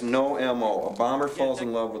guy has no MO. A bomber falls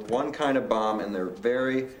in love with one kind of bomb, and they're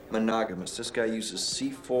very monogamous. This guy uses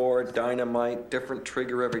C4, dynamite, different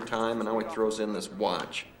trigger every time, and now he throws in this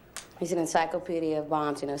watch. He's an encyclopedia of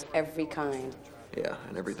bombs. He knows every kind. Yeah,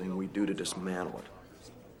 and everything we do to dismantle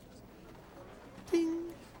it.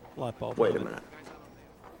 Light bulb. Wait a minute.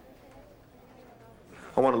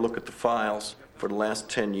 I want to look at the files for the last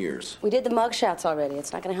 10 years. We did the mugshots already.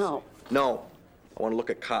 It's not going to help. No, I want to look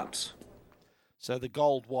at cops. So the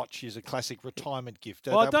gold watch is a classic retirement gift.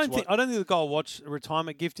 Well, I don't think the gold watch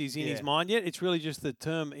retirement gift is in Yeah. his mind yet. It's really just the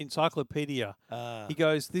term encyclopedia. He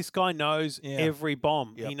goes, this guy knows every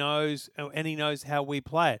bomb. Yep. He knows, and he knows how we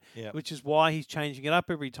play it, Yep. which is why he's changing it up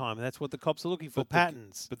every time. And that's what the cops are looking for,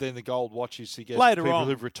 patterns. But then the gold watch is he gets Later people on,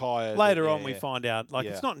 who've retired. Later Yeah, on, we yeah. find out. Like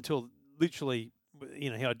Yeah. it's not until literally, he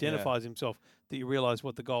identifies himself that you realise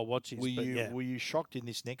what the gold watch is. Were you shocked in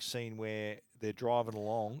this next scene where they're driving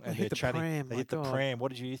along and They they're hit the chatting? pram, They my hit the God. pram.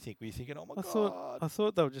 What did you think? Were you thinking, oh my God? I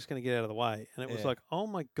thought they were just going to get out of the way, and it was Yeah. like, oh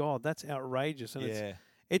my God, that's outrageous. And Yeah.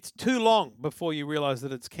 it's too long before you realise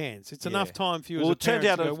that it's cans. It's enough time for you Well, as a it turned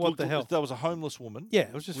parent out to go, what the hell? there was a homeless woman. Yeah,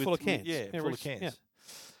 it was just full of cans. full of Rich- cans.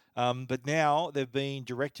 yeah. But now they've been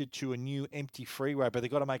directed to a new empty freeway, but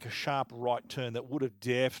they've got to make a sharp right turn that would have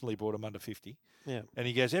definitely brought them under 50. Yeah. And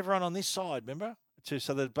he goes, everyone on this side, remember?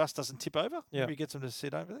 So the bus doesn't tip over. Yeah. Remember he gets them to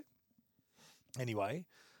sit over there? Anyway,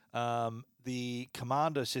 the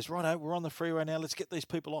commander says, righto, we're on the freeway now. Let's get these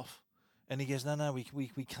people off. And he goes, no, we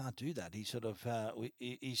can't do that. He sort of,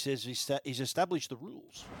 he says he's established the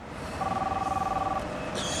rules.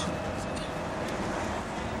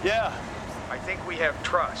 Yeah, I think we have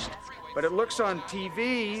trust. But it looks on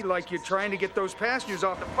TV like you're trying to get those passengers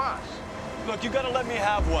off the bus. Look, you gotta let me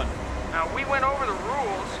have one. Now, we went over the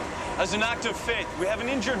rules. As an act of faith, we have an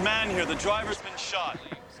injured man here. The driver's been shot.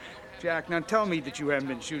 Jack, now tell me that you haven't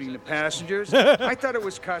been shooting the passengers. I thought it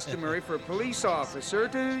was customary for a police officer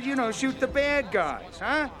to, shoot the bad guys,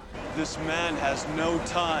 huh? This man has no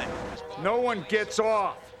time. No one gets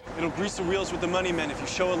off. It'll grease the wheels with the money men if you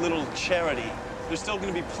show a little charity. There's still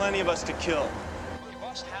gonna be plenty of us to kill.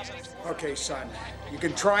 Okay, son, you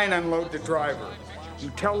can try and unload the driver. You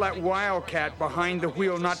tell that wildcat behind the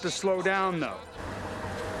wheel not to slow down, though.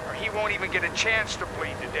 Or he won't even get a chance to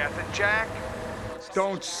bleed to death. And Jack,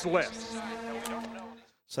 don't slip.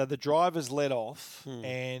 So the driver's let off,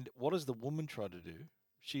 and what does the woman try to do?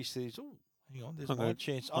 She says, oh, hang on, there's my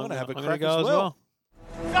chance. I'm going to have a crack go as well.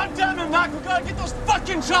 God damn it, Mac, we gotta get those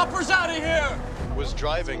fucking choppers out of here! Was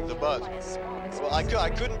driving the bus. Well, I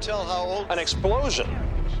couldn't tell how old. An explosion.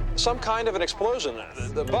 Some kind of an explosion.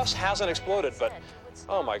 The bus hasn't exploded, but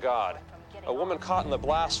oh my God. A woman caught in the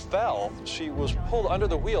blast fell. She was pulled under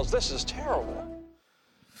the wheels. This is terrible.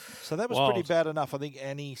 So that was pretty bad enough. I think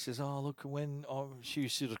Annie says, oh, look, when she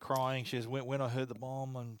was sort of crying, she says, when I heard the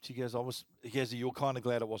bomb, and she goes, he goes, you're kind of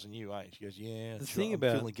glad it wasn't you, eh? She goes, yeah, The sure, thing I'm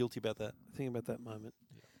about feeling guilty about that. The thing about that moment,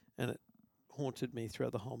 and it haunted me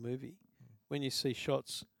throughout the whole movie, when you see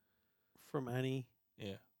shots from Annie,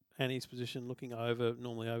 Annie's position looking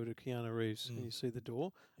normally over to Keanu Reeves, and you see the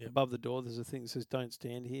door. Yep. Above the door, there's a thing that says, don't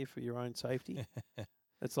stand here for your own safety.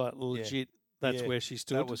 It's like legit. That's where she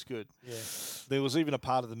stood. That was good. Yeah. There was even a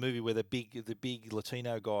part of the movie where the big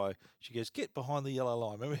Latino guy, she goes, get behind the yellow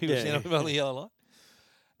line. Remember he was behind the yellow line?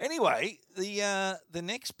 Anyway, the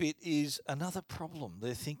next bit is another problem.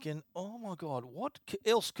 They're thinking, oh my God, what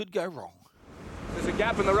else could go wrong? There's a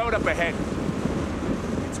gap in the road up ahead.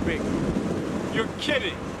 It's big. You're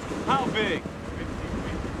kidding. How big?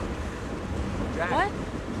 What?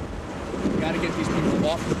 We gotta get these people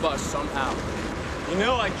off the bus somehow. You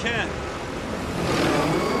know I can.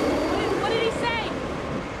 What did he say?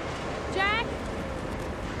 Jack?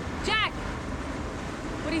 Jack!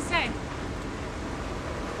 What did he say?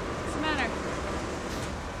 What's the matter?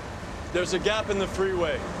 There's a gap in the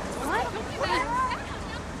freeway. What?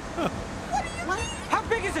 What? How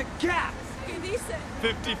big is a gap?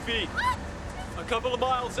 50 feet. A couple of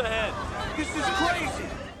miles ahead. This is crazy.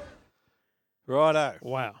 Righto.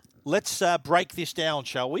 Wow. Let's break this down,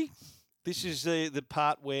 shall we? This is the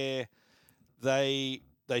part where they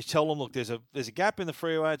tell them, look, there's a gap in the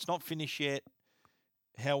freeway. It's not finished yet.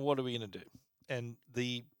 What are we going to do? And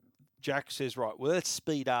Jack says, right, well, let's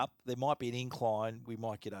speed up. There might be an incline. We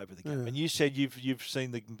might get over the gap. Yeah. And you said you've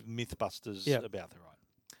seen the Mythbusters about that, right?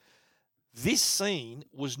 This scene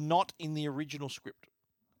was not in the original script.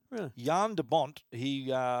 Really? Jan de Bont,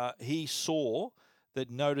 he saw that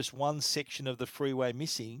noticed one section of the freeway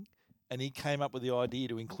missing, and he came up with the idea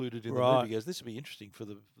to include it in the movie. He goes, this would be interesting for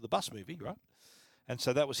the bus movie, right? And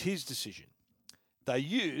so that was his decision. They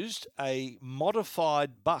used a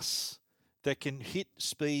modified bus that can hit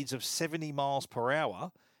speeds of 70 miles per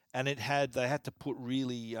hour, and they had to put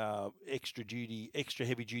really extra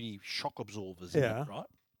heavy duty shock absorbers in it, right?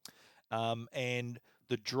 And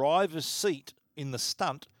the driver's seat in the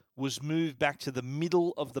stunt was moved back to the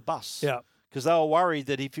middle of the bus. Yeah. Because they were worried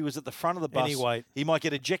that if he was at the front of the bus, he might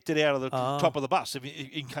get ejected out of the top of the bus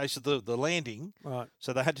in case of the landing. Right.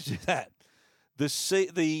 So they had to do that.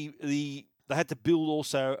 They had to build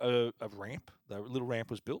also a ramp. The little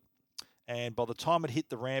ramp was built. And by the time it hit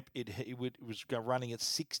the ramp, it was running at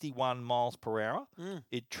 61 miles per hour.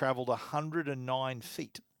 It traveled 109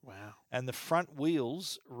 feet. Wow. And the front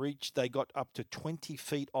wheels they got up to 20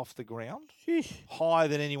 feet off the ground, higher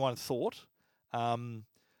than anyone thought.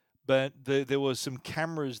 But there were some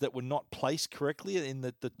cameras that were not placed correctly in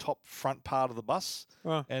the top front part of the bus.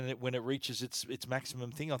 Right. And when it reaches its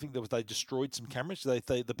maximum thing, I think they destroyed some cameras. So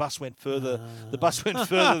the bus went further. The bus went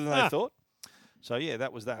further than they thought. So yeah,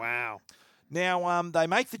 that was that. Wow. Now they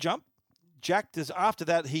make the jump. Jack does. After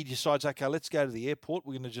that, he decides, okay, let's go to the airport.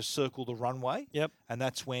 We're going to just circle the runway. Yep. And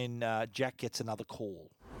that's when Jack gets another call.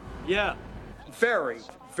 Yeah. Very,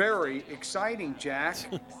 very exciting, Jack.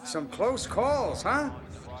 Some close calls, huh?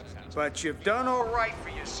 But you've done all right for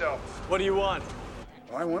yourself. What do you want?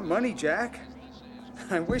 Well, I want money, Jack.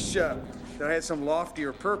 I wish that I had some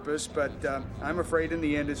loftier purpose, but I'm afraid in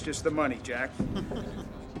the end it's just the money, Jack.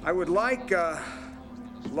 I would like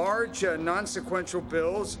large, non-sequential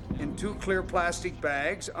bills in 2 clear plastic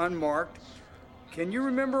bags, unmarked. Can you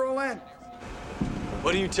remember all that?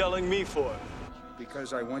 What are you telling me for?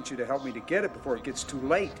 Because I want you to help me to get it before it gets too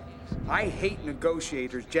late. I hate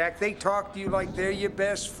negotiators, Jack. They talk to you like they're your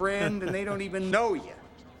best friend, and they don't even know you.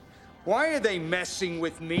 Why are they messing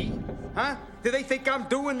with me? Huh? Do they think I'm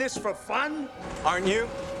doing this for fun? Aren't you?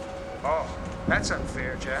 Oh, that's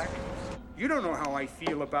unfair, Jack. You don't know how I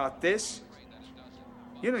feel about this.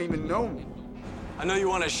 You don't even know me. I know you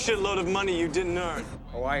want a shitload of money you didn't earn.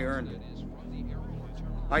 Oh, I earned it.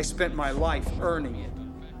 I spent my life earning it.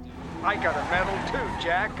 I got a medal too,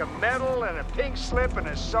 Jack. A medal and a pink slip and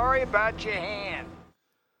a sorry about your hand.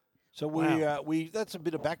 So that's a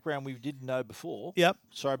bit of background we didn't know before. Yep.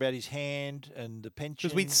 Sorry about his hand and the pension.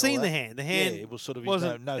 Because we'd seen the hand. The hand it was sort of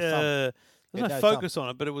wasn't no thumb. There's no focus on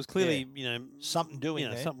it, but it was clearly, something doing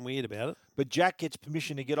there. something weird about it. But Jack gets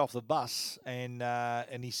permission to get off the bus,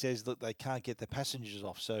 and he says that they can't get the passengers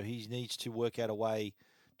off, so he needs to work out a way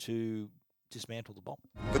to dismantle the bomb.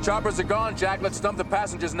 The choppers are gone, Jack. Let's dump the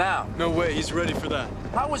passengers now. No way, he's ready for that.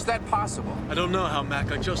 How is that possible? I don't know how,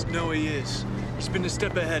 Mac. I just know he is. He's been a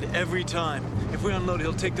step ahead every time. If we unload,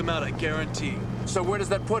 he'll take them out, I guarantee. So where does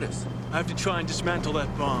that put us? I have to try and dismantle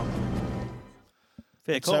that bomb.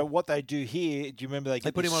 Fair call. So what they do here, do you remember they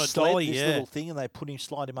put him on a sled, dolly, this yeah. little thing, and they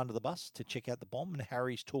slide him under the bus to check out the bomb, and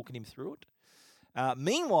Harry's talking him through it.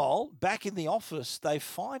 Meanwhile, back in the office, they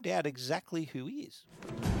find out exactly who he is.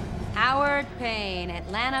 Howard Payne,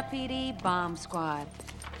 Atlanta PD Bomb Squad.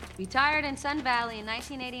 Retired in Sun Valley in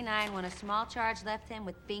 1989 when a small charge left him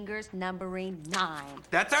with fingers numbering 9.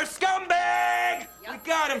 That's our scumbag! We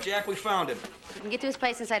got him, Jack. We found him. You can get to his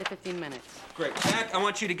place inside of 15 minutes. Great. Jack, I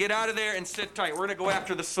want you to get out of there and sit tight. We're gonna go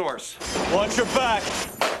after the source. Watch your back.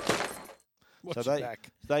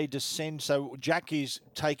 They descend. So Jack is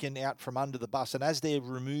taken out from under the bus, and as they're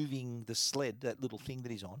removing the sled, that little thing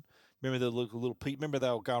that he's on, remember the little piece? Remember they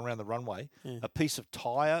were going around the runway. Yeah. A piece of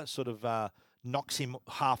tire sort of knocks him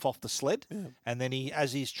half off the sled, and then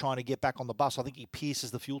as he's trying to get back on the bus, I think he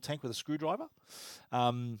pierces the fuel tank with a screwdriver.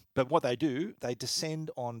 But what they do, they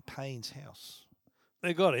descend on Payne's house.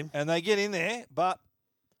 They got him. And they get in there, but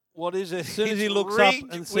what is it? As soon as he It's looks up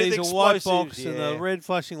rigged and with sees a white explosives. box and a red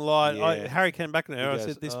flashing light, Yeah. Harry came back in there. I He said,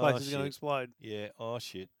 goes, this "Oh, place is going to shit." explode. Yeah, oh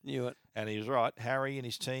shit. Knew it. And he was right. Harry and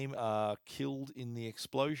his team are killed in the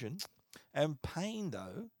explosion. And Payne,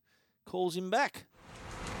 though, calls him back.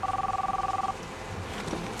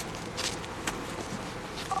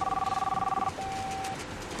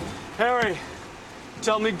 Harry,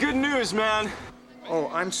 tell me good news, man. Oh,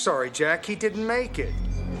 I'm sorry, Jack. He didn't make it.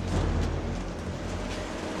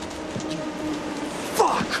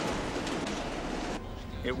 Fuck!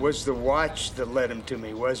 It was the watch that led him to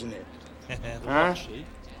me, wasn't it? Huh?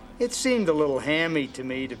 It seemed a little hammy to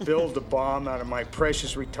me to build a bomb out of my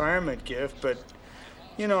precious retirement gift, but,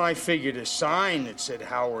 you know, I figured a sign that said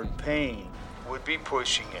Howard Payne would be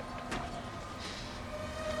pushing it.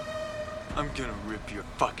 I'm gonna rip your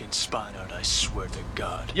fucking spine out, I swear to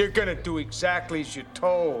God. You're gonna do exactly as you're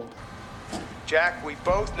told. Jack, we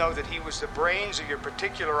both know that he was the brains of your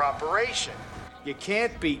particular operation. You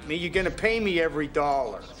can't beat me. You're gonna pay me every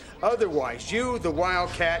dollar. Otherwise, you, the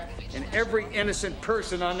Wildcat, and every innocent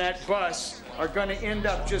person on that bus are gonna end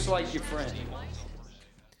up just like your friend.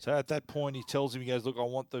 So at that point, he tells him, he goes, look, I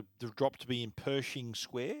want the drop to be in Pershing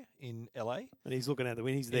Square in LA. And he's looking out the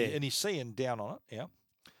window. He's there. And he's seeing down on it,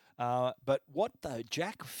 yeah. But what, though,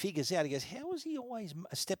 Jack figures out, he goes, how is he always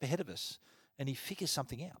a step ahead of us? And he figures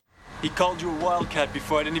something out. He called you a wildcat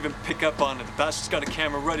before I didn't even pick up on it. The bastard's got a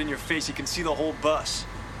camera right in your face. He can see the whole bus.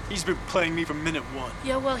 He's been playing me from minute one.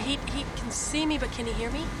 Yeah, well, he can see me, but can he hear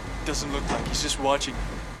me? Doesn't look like he's just watching.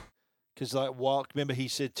 Because remember he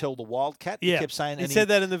said, tell the Wildcat? Yeah. He kept saying. He said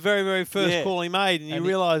that in the very, very first call he made, and you And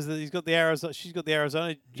realise that she's got the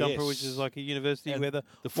Arizona jumper, Yes. which is like a university where the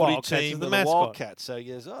footy Wildcats team is the and mascot. Wildcats. So he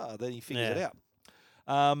goes, then he figures it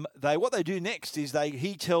out. What they do next is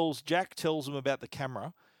Jack tells them about the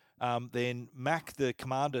camera. Then Mac, the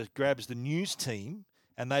commander, grabs the news team,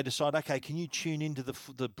 and they decide, okay, can you tune into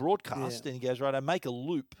the broadcast? And he goes, right, I make a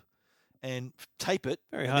loop and tape it.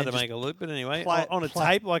 Very hard to make a loop, but anyway, play on a play-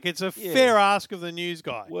 tape, like it's a fair ask of the news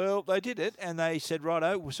guy. Well, they did it, and they said,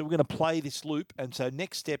 righto, so we're going to play this loop. And so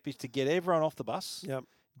next step is to get everyone off the bus. Yep.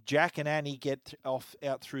 Jack and Annie get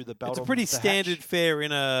out through the belt. It's a pretty standard fare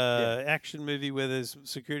in a action movie where there's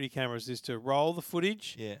security cameras is to roll the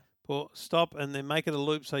footage, stop, and then make it a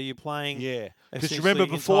loop so you're playing. Yeah, because you remember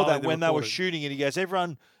essentially before that entirely when they were recorded. shooting it, he goes,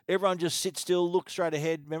 everyone just sit still, look straight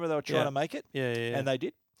ahead. Remember they were trying to make it? Yeah. And they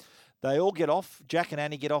did. They all get off. Jack and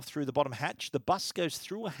Annie get off through the bottom hatch. The bus goes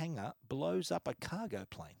through a hangar, blows up a cargo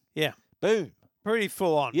plane. Yeah. Boom. Pretty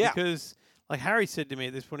full on. Yeah. Because, like Harry said to me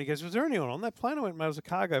at this point, he goes, was there anyone on that plane? I went, it was a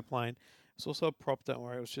cargo plane. It's also a prop, don't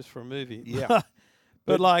worry, it was just for a movie. Yeah.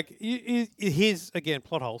 but like, here's, again,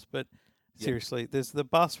 plot holes, but seriously, there's the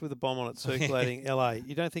bus with the bomb on it circulating LA.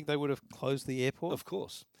 You don't think they would have closed the airport? Of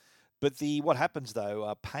course. But what happens,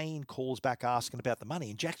 though, Payne calls back asking about the money,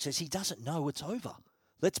 and Jack says he doesn't know it's over.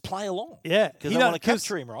 Let's play along. Yeah. Because they want to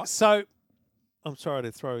capture him, right? So, I'm sorry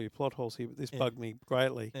to throw you plot holes here, but this bugged me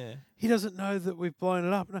greatly. Yeah. He doesn't know that we've blown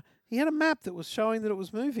it up. No, he had a map that was showing that it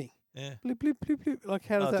was moving. Yeah. Blip, blip, blip, blip. Like,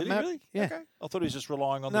 how does that did map? he really? Yeah. Okay. I thought he was just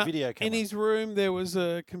relying on the video camera. In his room, there was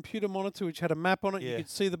a computer monitor which had a map on it. Yeah. You could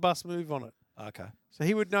see the bus move on it. Okay. So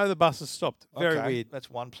he would know the bus has stopped. Very Okay, weird.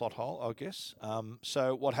 That's one plot hole, I guess.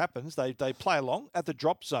 So what happens, they play along. At the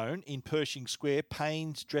drop zone in Pershing Square,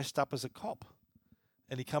 Payne's dressed up as a cop.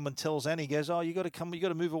 And he come and tells Annie, he goes, oh, you got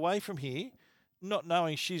to move away from here, not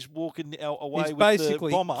knowing she's walking away He's with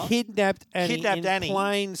basically the bomber. kidnapped Annie in Annie.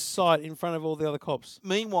 plain sight in front of all the other cops.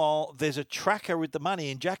 Meanwhile, there's a tracker with the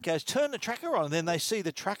money, and Jack goes, turn the tracker on. And then they see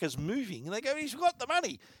the tracker's moving, and they go, he's got the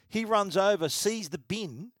money. He runs over, sees the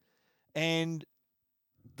bin, and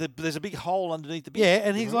there's a big hole underneath the bin. Yeah,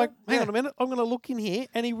 and he's like, hang on a minute, I'm going to look in here.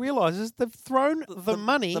 And he realises they've thrown the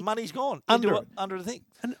money. The money's gone under it. under the thing.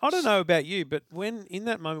 And I don't know about you, but when in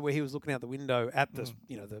that moment where he was looking out the window at the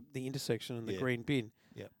the intersection and the green bin,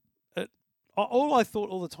 all I thought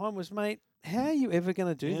all the time was, mate, how are you ever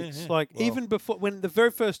going to do this? Yeah. Like Well, even before, when the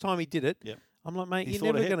very first time he did it, Yep. I'm like, mate, He you're thought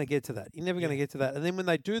never ahead. going to get to that. You're never going to get to that. And then when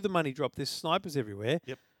they do the money drop, there's snipers everywhere.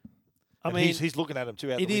 Yep. I And mean, he's looking at him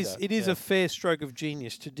too out it the is window. it is Yeah. a fair stroke of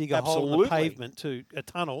genius to dig a hole in Absolutely. the pavement to a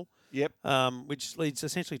tunnel. Yep. Which leads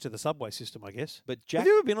essentially to the subway system, I guess. But have Jack,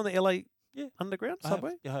 you ever been on the LA Underground I have.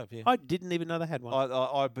 subway? I have, yeah. I didn't even know they had one.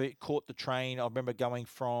 I caught the train. I remember going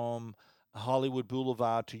from Hollywood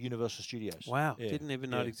Boulevard to Universal Studios. Wow, Yeah. didn't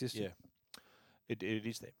even know it existed. Yeah, it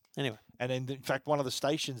is there. Anyway, and then in fact, one of the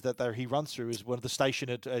stations that he runs through is one of the station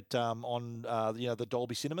at on the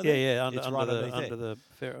Dolby Cinema. Yeah, there. yeah, It's under right the underneath there.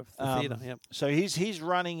 theatre. Yep. So he's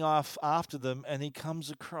running off after them, and he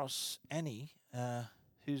comes across Annie,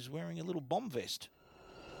 who's wearing a little bomb vest.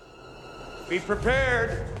 Be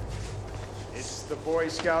prepared. It's the Boy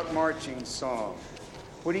Scout marching song.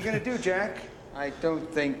 What are you gonna do, Jack? I don't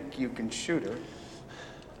think you can shoot her.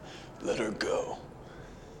 Let her go.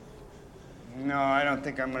 No, I don't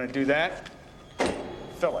think I'm gonna do that.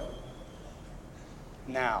 Fill it.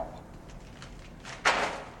 Now.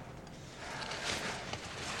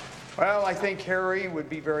 Well, I think Harry would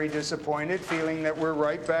be very disappointed, feeling that we're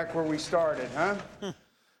right back where we started, huh?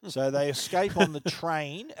 So they escape on the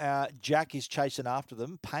train. Jack is chasing after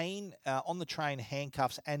them. Payne, on the train,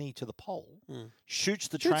 handcuffs Annie to the pole, shoots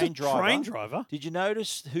the train driver. Train driver? Did you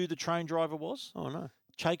notice who the train driver was? Oh, no.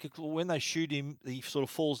 When they shoot him, he sort of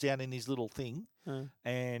falls down in his little thing.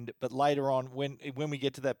 But later on, when we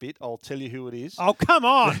get to that bit, I'll tell you who it is. Oh, come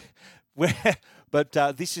on! But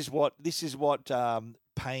this is what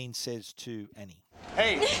Payne says to Annie.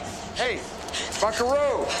 Hey,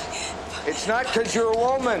 buckaroo! It's not because you're a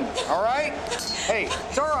woman, all right? Hey,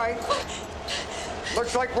 it's all right.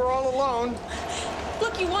 Looks like we're all alone.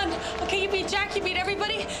 Look, you won. Okay, you beat Jack, you beat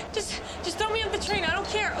everybody. Just throw me on the train. I don't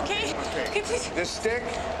care, okay? Okay, please. This stick,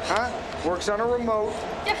 works on a remote.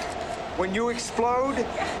 Yeah. When you explode,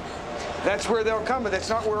 that's where they'll come, but that's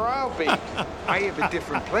not where I'll be. I have a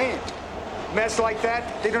different plan. Mess like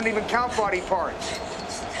that, they don't even count body parts.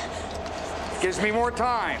 Gives me more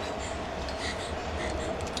time.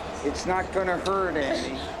 It's not gonna hurt,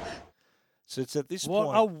 Andy. So it's at this What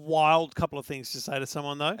point. a wild couple of things to say to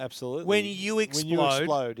someone, though. Absolutely. When you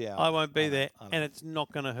explode, yeah, I won't be there, and it's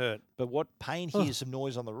not going to hurt. But what Payne hears some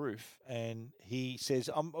noise on the roof, and he says,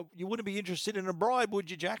 "You wouldn't be interested in a bribe,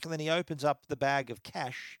 would you, Jack?" And then he opens up the bag of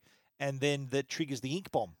cash, and then that triggers the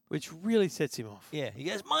ink bomb, which really sets him off. Yeah, he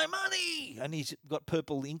goes, "My money!" And he's got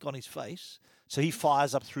purple ink on his face, so he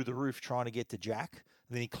fires up through the roof trying to get to Jack.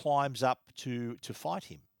 And then he climbs up to fight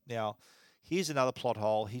him. Now, here's another plot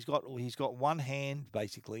hole. He's got one hand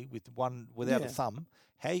basically without a thumb.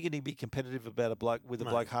 How are you going to be competitive about a bloke with a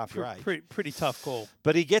bloke half your age? Pretty tough call.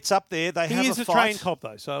 But he gets up there. He is a fight. trained cop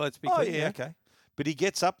though, so let's be clear. Oh yeah, okay. But he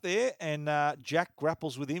gets up there and Jack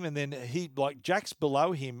grapples with him, and then Jack's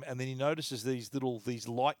below him, and then he notices these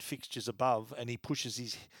light fixtures above, and he pushes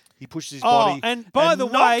his body. And by the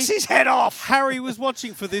way, knocks his head off. Harry was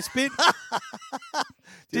watching for this bit.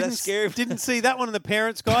 Did that scare him? Didn't see that one in the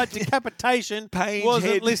parents' guide. Decapitation Payne's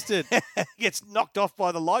wasn't head listed. Gets knocked off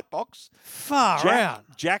by the light box. Far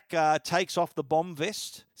out. Jack takes off the bomb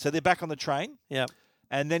vest, so they're back on the train. Yep.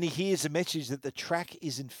 And then he hears a message that the track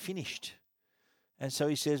isn't finished. And so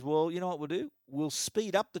he says, well, you know what we'll do? We'll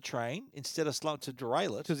speed up the train instead of slow to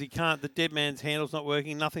derail it. Because he can't. The dead man's handle's not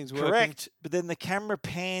working. Nothing's working. Correct. But then the camera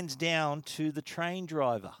pans down to the train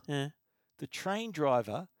driver. Yeah. The train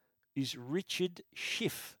driver is Richard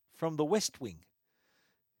Schiff from The West Wing.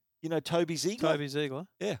 You know Toby Ziegler? Toby Ziegler?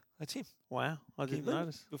 Yeah, that's him. Wow. I didn't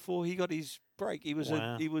notice. Before he got his break, he was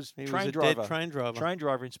Wow. he was He was train a driver. dead train driver. Train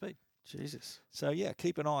driver in Speed. Jesus. So, yeah,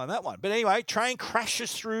 keep an eye on that one. But anyway, train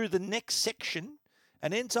crashes through the next section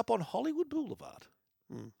and ends up on Hollywood Boulevard.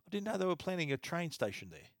 I didn't know they were planning a train station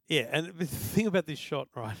there. Yeah, and the thing about this shot,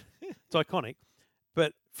 right, it's iconic,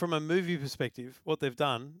 but from a movie perspective, what they've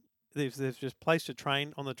done, they've just placed a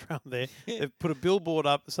train on the trail there. Yeah. They've put a billboard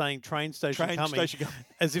up saying train station Train coming, station coming.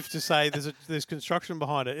 as if to say there's construction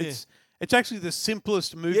behind it. Yeah. It's actually the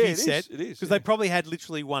simplest movie Yeah, it is, set. it is, Because yeah. they probably had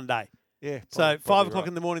literally one day. Yeah. So probably 5 o'clock right.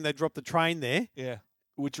 in the morning, they dropped the train there. Yeah.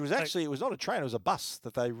 Which was actually, it was not a train, it was a bus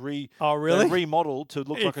that they Oh, really? they remodeled to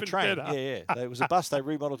look like a Even train. better. Yeah. It was a bus they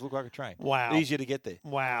remodeled to look like a train. Wow. Easier to get there.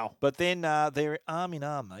 Wow. But then they're arm in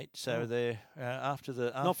arm, mate. So they're after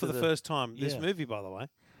the... Not for the first time. This Yeah. movie, by the way.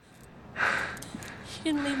 He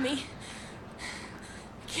didn't leave me.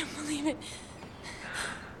 I can't believe it.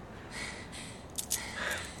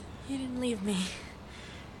 He didn't leave me.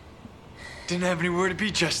 Didn't have anywhere to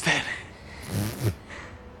be just then.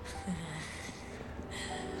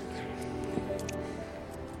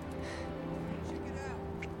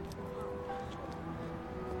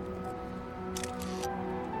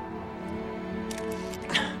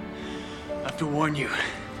 I have to warn you.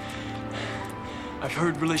 I've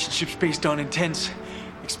heard relationships based on intense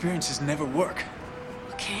experiences never work.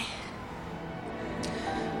 Okay.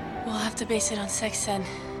 We'll have to base it on sex then.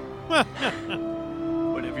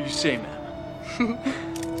 Whatever you say, ma'am.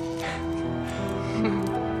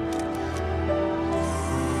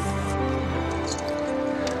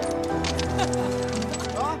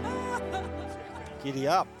 Giddy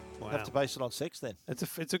up. Wow. Have to base it on sex then.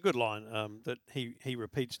 It's a good line that he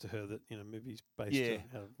repeats to her that movies based. Yeah.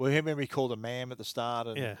 On, Well, I remember he called a ma'am at the start,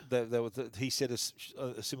 and Yeah. he said a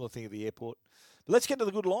similar thing at the airport. But let's get to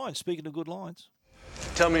the good lines. Speaking of good lines.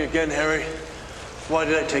 Tell me again, Harry. Why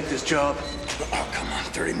did I take this job? Oh, come on.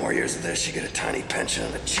 30 more years of this, you get a tiny pension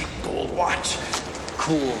and a cheap gold watch.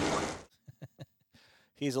 Cool.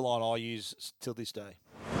 Here's a line I use till this day.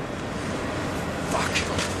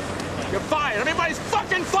 Fuck. You're fired. Everybody's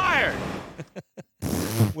fucking fired.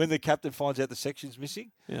 When the captain finds out the section's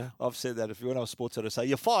missing, Yeah. I've said that. If you're on sports center, say,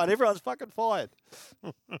 you're fired. Everyone's fucking fired.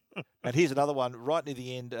 And here's another one right near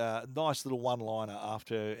the end. Nice little one-liner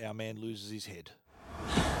after our man loses his head.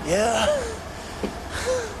 Yeah.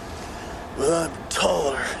 Well, I'm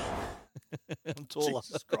taller. I'm taller.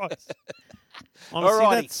 Jesus Christ. Honestly,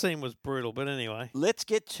 Alrighty. that scene was brutal, but anyway. Let's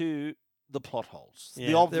get to the plot holes. Yeah,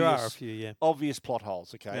 The obvious, there are a few, yeah. obvious plot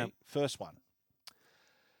holes, okay? Yep. First one.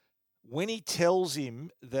 When he tells him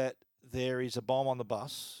that there is a bomb on the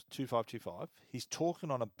bus, 2525, he's talking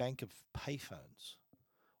on a bank of payphones.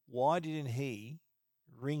 Why didn't he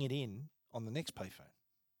ring it in on the next payphone?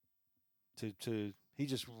 He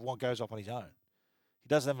just goes off on his own. He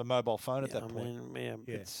doesn't have a mobile phone at that point.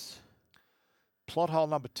 It's... Plot hole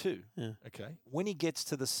number 2. Yeah. Okay. When he gets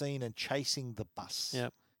to the scene and chasing the bus.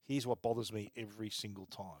 Yep. Here's what bothers me every single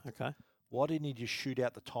time. Okay. Why didn't he just shoot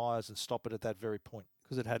out the tyres and stop it at that very point?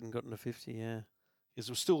 Because it hadn't gotten to 50, yeah. Because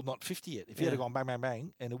it was still not 50 yet. If he had gone bang, bang,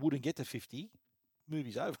 bang, and it wouldn't get to 50,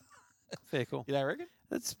 movie's over. Fair call. You don't reckon?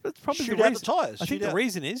 That's probably Shoot the out reason. the tyres. I think the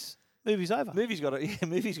reason is movie's over. Movie's got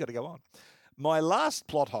to go on. My last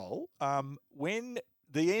plot hole, when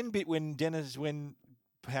the end bit when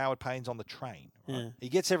Howard Payne's on the train, right? Yeah. He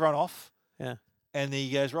gets everyone off. Yeah. And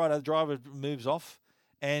he goes, right, the driver moves off.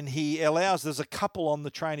 And there's a couple on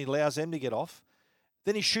the train, he allows them to get off.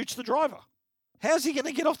 Then he shoots the driver. How's he going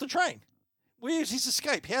to get off the train? Where's his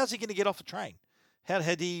escape? How's he going to get off the train? How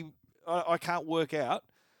had he... I can't work out.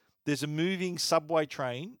 There's a moving subway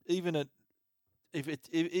train, even if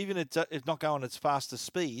it's not going its fastest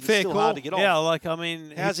speed, Fair it's still call. hard to get off. Yeah, like, I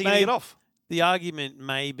mean... How's he going to get off? The argument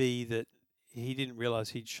may be that he didn't realise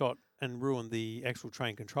he'd shot and ruined the actual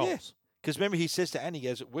train controls. Because remember, he says to Annie, he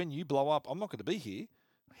goes, when you blow up, I'm not going to be here.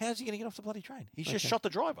 How's he going to get off the bloody train? He's just shot the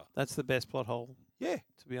driver. That's the best plot hole. Yeah.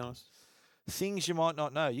 To be honest. Things you might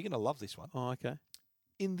not know. You're going to love this one. Oh, okay.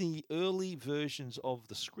 In the early versions of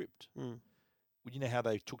the script, you know how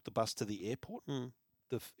they took the bus to the airport?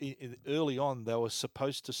 Early on, they were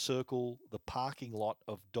supposed to circle the parking lot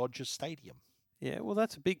of Dodger Stadium. Yeah, well,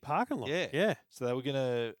 that's a big parking lot. Yeah. Yeah. So they were going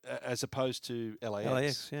to, as opposed to LAX.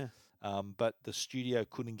 LAX, yeah. But the studio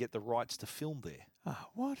couldn't get the rights to film there. Ah,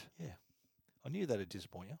 what? Yeah. I knew that'd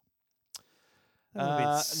disappoint you. That would've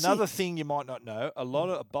been Another sick. thing you might not know, a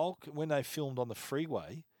bulk, when they filmed on the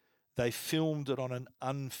freeway, they filmed it on an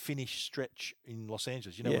unfinished stretch in Los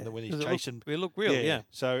Angeles. You know, Yeah. when he's 'Cause chasing. it looked real, yeah.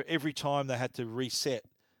 So every time they had to reset,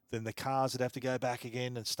 then the cars would have to go back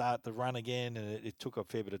again and start the run again, and it took a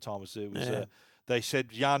fair bit of time. They said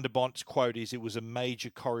Jan de Bont's quote is, it was a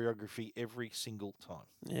major choreography every single time.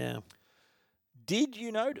 Yeah. Did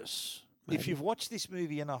you notice, if Maybe. you've watched this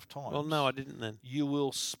movie enough times... Well, no, I didn't then. You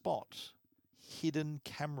will spot hidden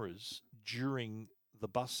cameras during the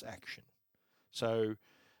bus action. So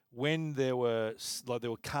when there were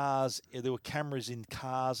cars, there were cameras in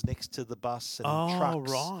cars next to the bus and in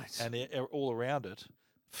trucks right. and all around it,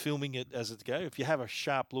 filming it as it goes. If you have a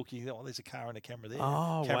sharp look, you think, oh, there's a car and a camera there.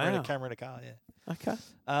 Oh, camera and wow. a camera and a car, yeah. Okay.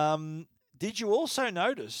 Did you also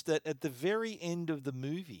notice that at the very end of the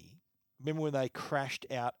movie, remember when they crashed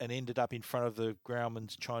out and ended up in front of the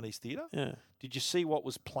Grauman's Chinese Theatre? Yeah. Did you see what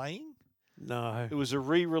was playing? No. It was a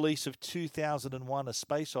re-release of 2001: A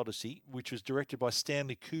Space Odyssey, which was directed by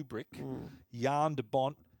Stanley Kubrick. Jan de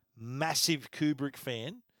Bont, massive Kubrick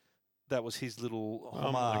fan. That was his little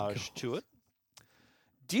homage to it.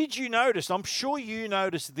 Did you notice? I'm sure you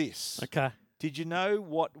noticed this. Okay. Did you know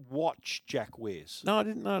what watch Jack wears? No, I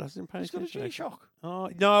didn't notice. I didn't pay He's got a attention. G-Shock. Oh,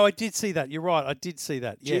 no, I did see that. You're right. I did see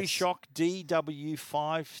that. Yes. G-Shock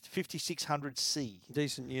DW5600C.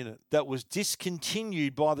 Decent unit. That was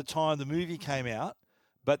discontinued by the time the movie came out,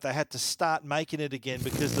 but they had to start making it again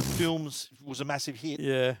because the films was a massive hit.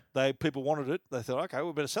 Yeah. People wanted it. They thought, okay,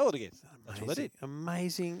 we better sell it again. That's what they did.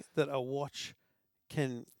 Amazing that a watch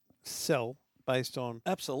can sell based on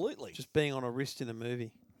absolutely just being on a wrist in a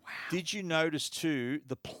movie. Did you notice too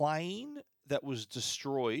the plane that was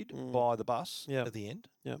destroyed by the bus at the end?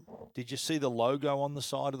 Yeah. Did you see the logo on the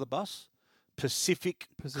side of the bus? Pacific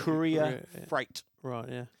Courier Freight. Right.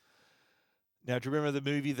 Yeah. Now, do you remember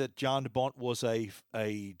the movie that Jan de Bont was a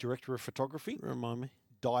director of photography? Remind me.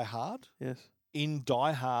 Die Hard. Yes. In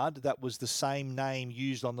Die Hard, that was the same name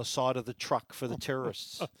used on the side of the truck for the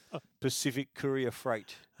terrorists. Pacific Courier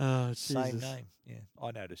Freight. Oh, same Jesus. name. Yeah,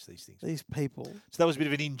 I noticed these things. These people. So that was a bit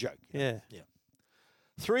of an in-joke. Yeah. Yeah.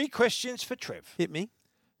 3 questions for Trev. Hit me.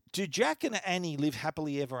 Do Jack and Annie live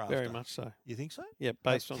happily ever after? Very much so. You think so? Yeah,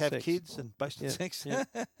 based on have sex. kids and based on sex. Yeah.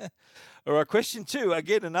 All right, question 2.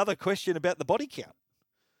 Again, another question about the body count.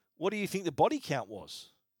 What do you think the body count was?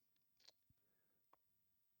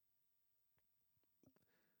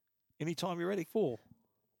 Anytime you're ready. 4.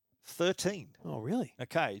 13. Oh, really?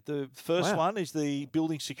 Okay. The first one is the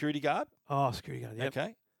building security guard. Oh, security guard. Yep.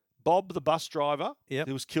 Okay. Bob, the bus driver,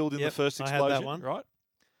 who was killed in the first explosion. I had that one. Right.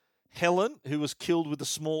 Helen, who was killed with the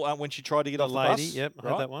small when she tried to get off the lady. bus. Yep, I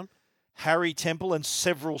had that one. Harry Temple and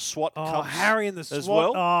several SWAT cops. Harry and the SWAT. As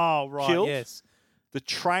well. Oh, right. Killed. Yes. The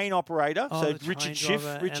train operator. So the Richard train Schiff.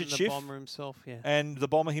 driver Richard and the Schiff. bomber himself. Yeah. And the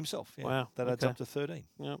bomber himself. Yeah. Wow. That adds up to 13.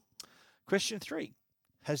 Yep. Question 3.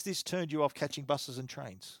 Has this turned you off catching buses and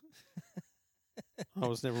trains? I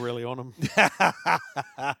was never really on them.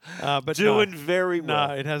 But Doing very well.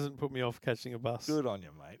 No, it hasn't put me off catching a bus. Good on you,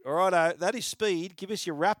 mate. All right, that is Speed. Give us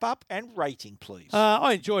your wrap-up and rating, please.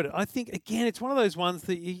 I enjoyed it. I think, again, it's one of those ones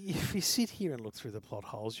that if you sit here and look through the plot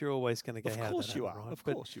holes, you're always going to go, Of course you are. Right? Of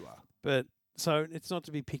course you are. But so it's not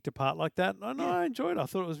to be picked apart like that. And I enjoyed it. I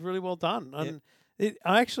thought it was really well done. And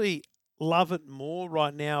I actually love it more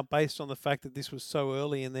right now based on the fact that this was so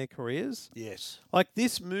early in their careers. Yes. Like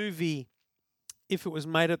this movie, if it was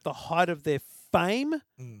made at the height of their fame,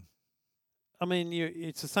 I mean,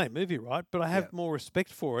 it's the same movie, right? But I have more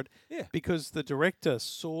respect for it because the director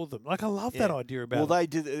saw them. Like, I love that idea about Well, they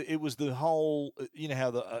did. It was the whole, you know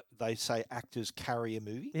how they say actors carry a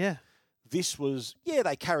movie? Yeah. This was,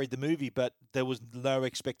 they carried the movie, but there was no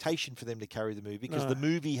expectation for them to carry the movie because the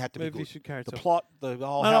movie had to be good. Should carry the itself. plot, the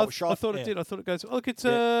whole how it was shot. I thought it did. I thought it goes, look, it's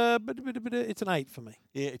it's an 8 for me.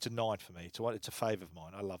 Yeah, it's a 9 for me. It's a fave of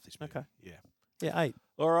mine. I love this movie. Okay. Yeah. Yeah, 8.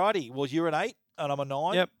 All righty. Well, you're an 8 and I'm a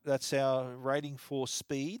 9. Yep. That's our rating for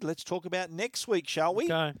Speed. Let's talk about next week, shall we?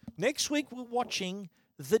 Okay. Next week, we're watching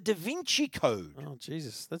The Da Vinci Code. Oh,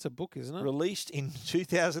 Jesus. That's a book, isn't it? Released in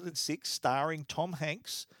 2006, starring Tom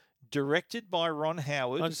Hanks, directed by Ron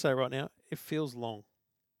Howard. I'll just say right now, it feels long.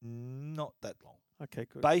 Not that long. Okay,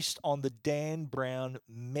 good. Based on the Dan Brown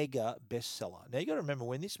mega bestseller. Now, you got to remember,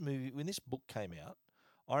 when this book came out,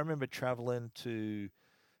 I remember traveling to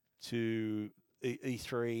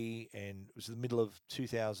E3, and it was the middle of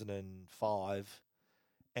 2005,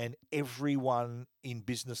 and everyone in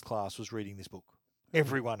business class was reading this book.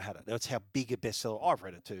 Everyone had it. That's how big a bestseller. I've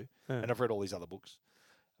read it too, and I've read all these other books.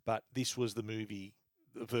 But this was the movie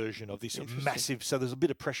version of this massive. So there's a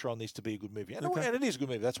bit of pressure on this to be a good movie. And it is a good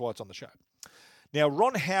movie. That's why it's on the show. Now,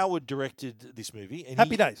 Ron Howard directed this movie. And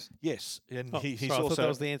Happy Days. Yes. And he's I thought also that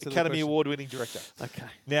was the answer to the Academy question. Award-winning director. Okay.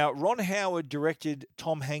 Now, Ron Howard directed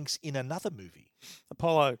Tom Hanks in another movie.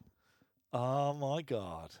 Apollo. Oh, my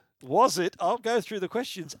God. Was it? I'll go through the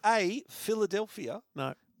questions. A, Philadelphia.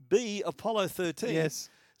 No. B, Apollo 13. Yes.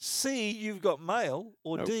 C, You've Got Mail.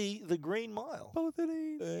 Or Nope. D, The Green Mile. Apollo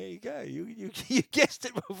 13. There you go. You guessed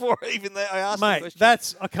it before even I asked the Mate, question.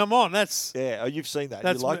 that's... Oh, come on. That's... Yeah, you've seen that.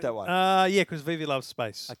 That's You like that one? Yeah, because Vivi loves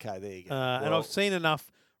space. Okay, there you go. And Well, I've seen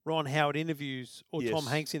enough Ron Howard interviews or Tom Yes.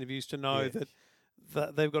 Hanks interviews to know Yeah.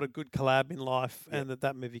 that they've got a good collab in life and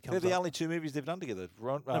that movie comes they're the up. only two movies they've done together.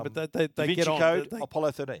 No, but Da they Vinci get on. Code, They-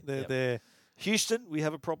 Apollo 13. They're Houston, we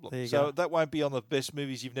have a problem. There you So go. that won't be on the best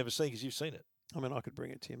movies you've never seen because you've seen it. I mean, I could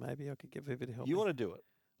bring it to you. Maybe I could get Vivi to help You me. want to do it?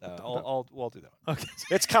 don't- I'll do that one. Okay.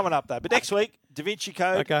 It's coming up, though. But next week, Da Vinci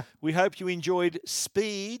Code. Okay. We hope you enjoyed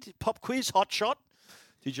Speed, Pop Quiz, Hot Shot.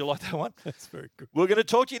 Did you like that one? That's very good. We're going to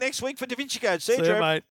talk to you next week for Da Vinci Code. See you, See you, Trev. mate.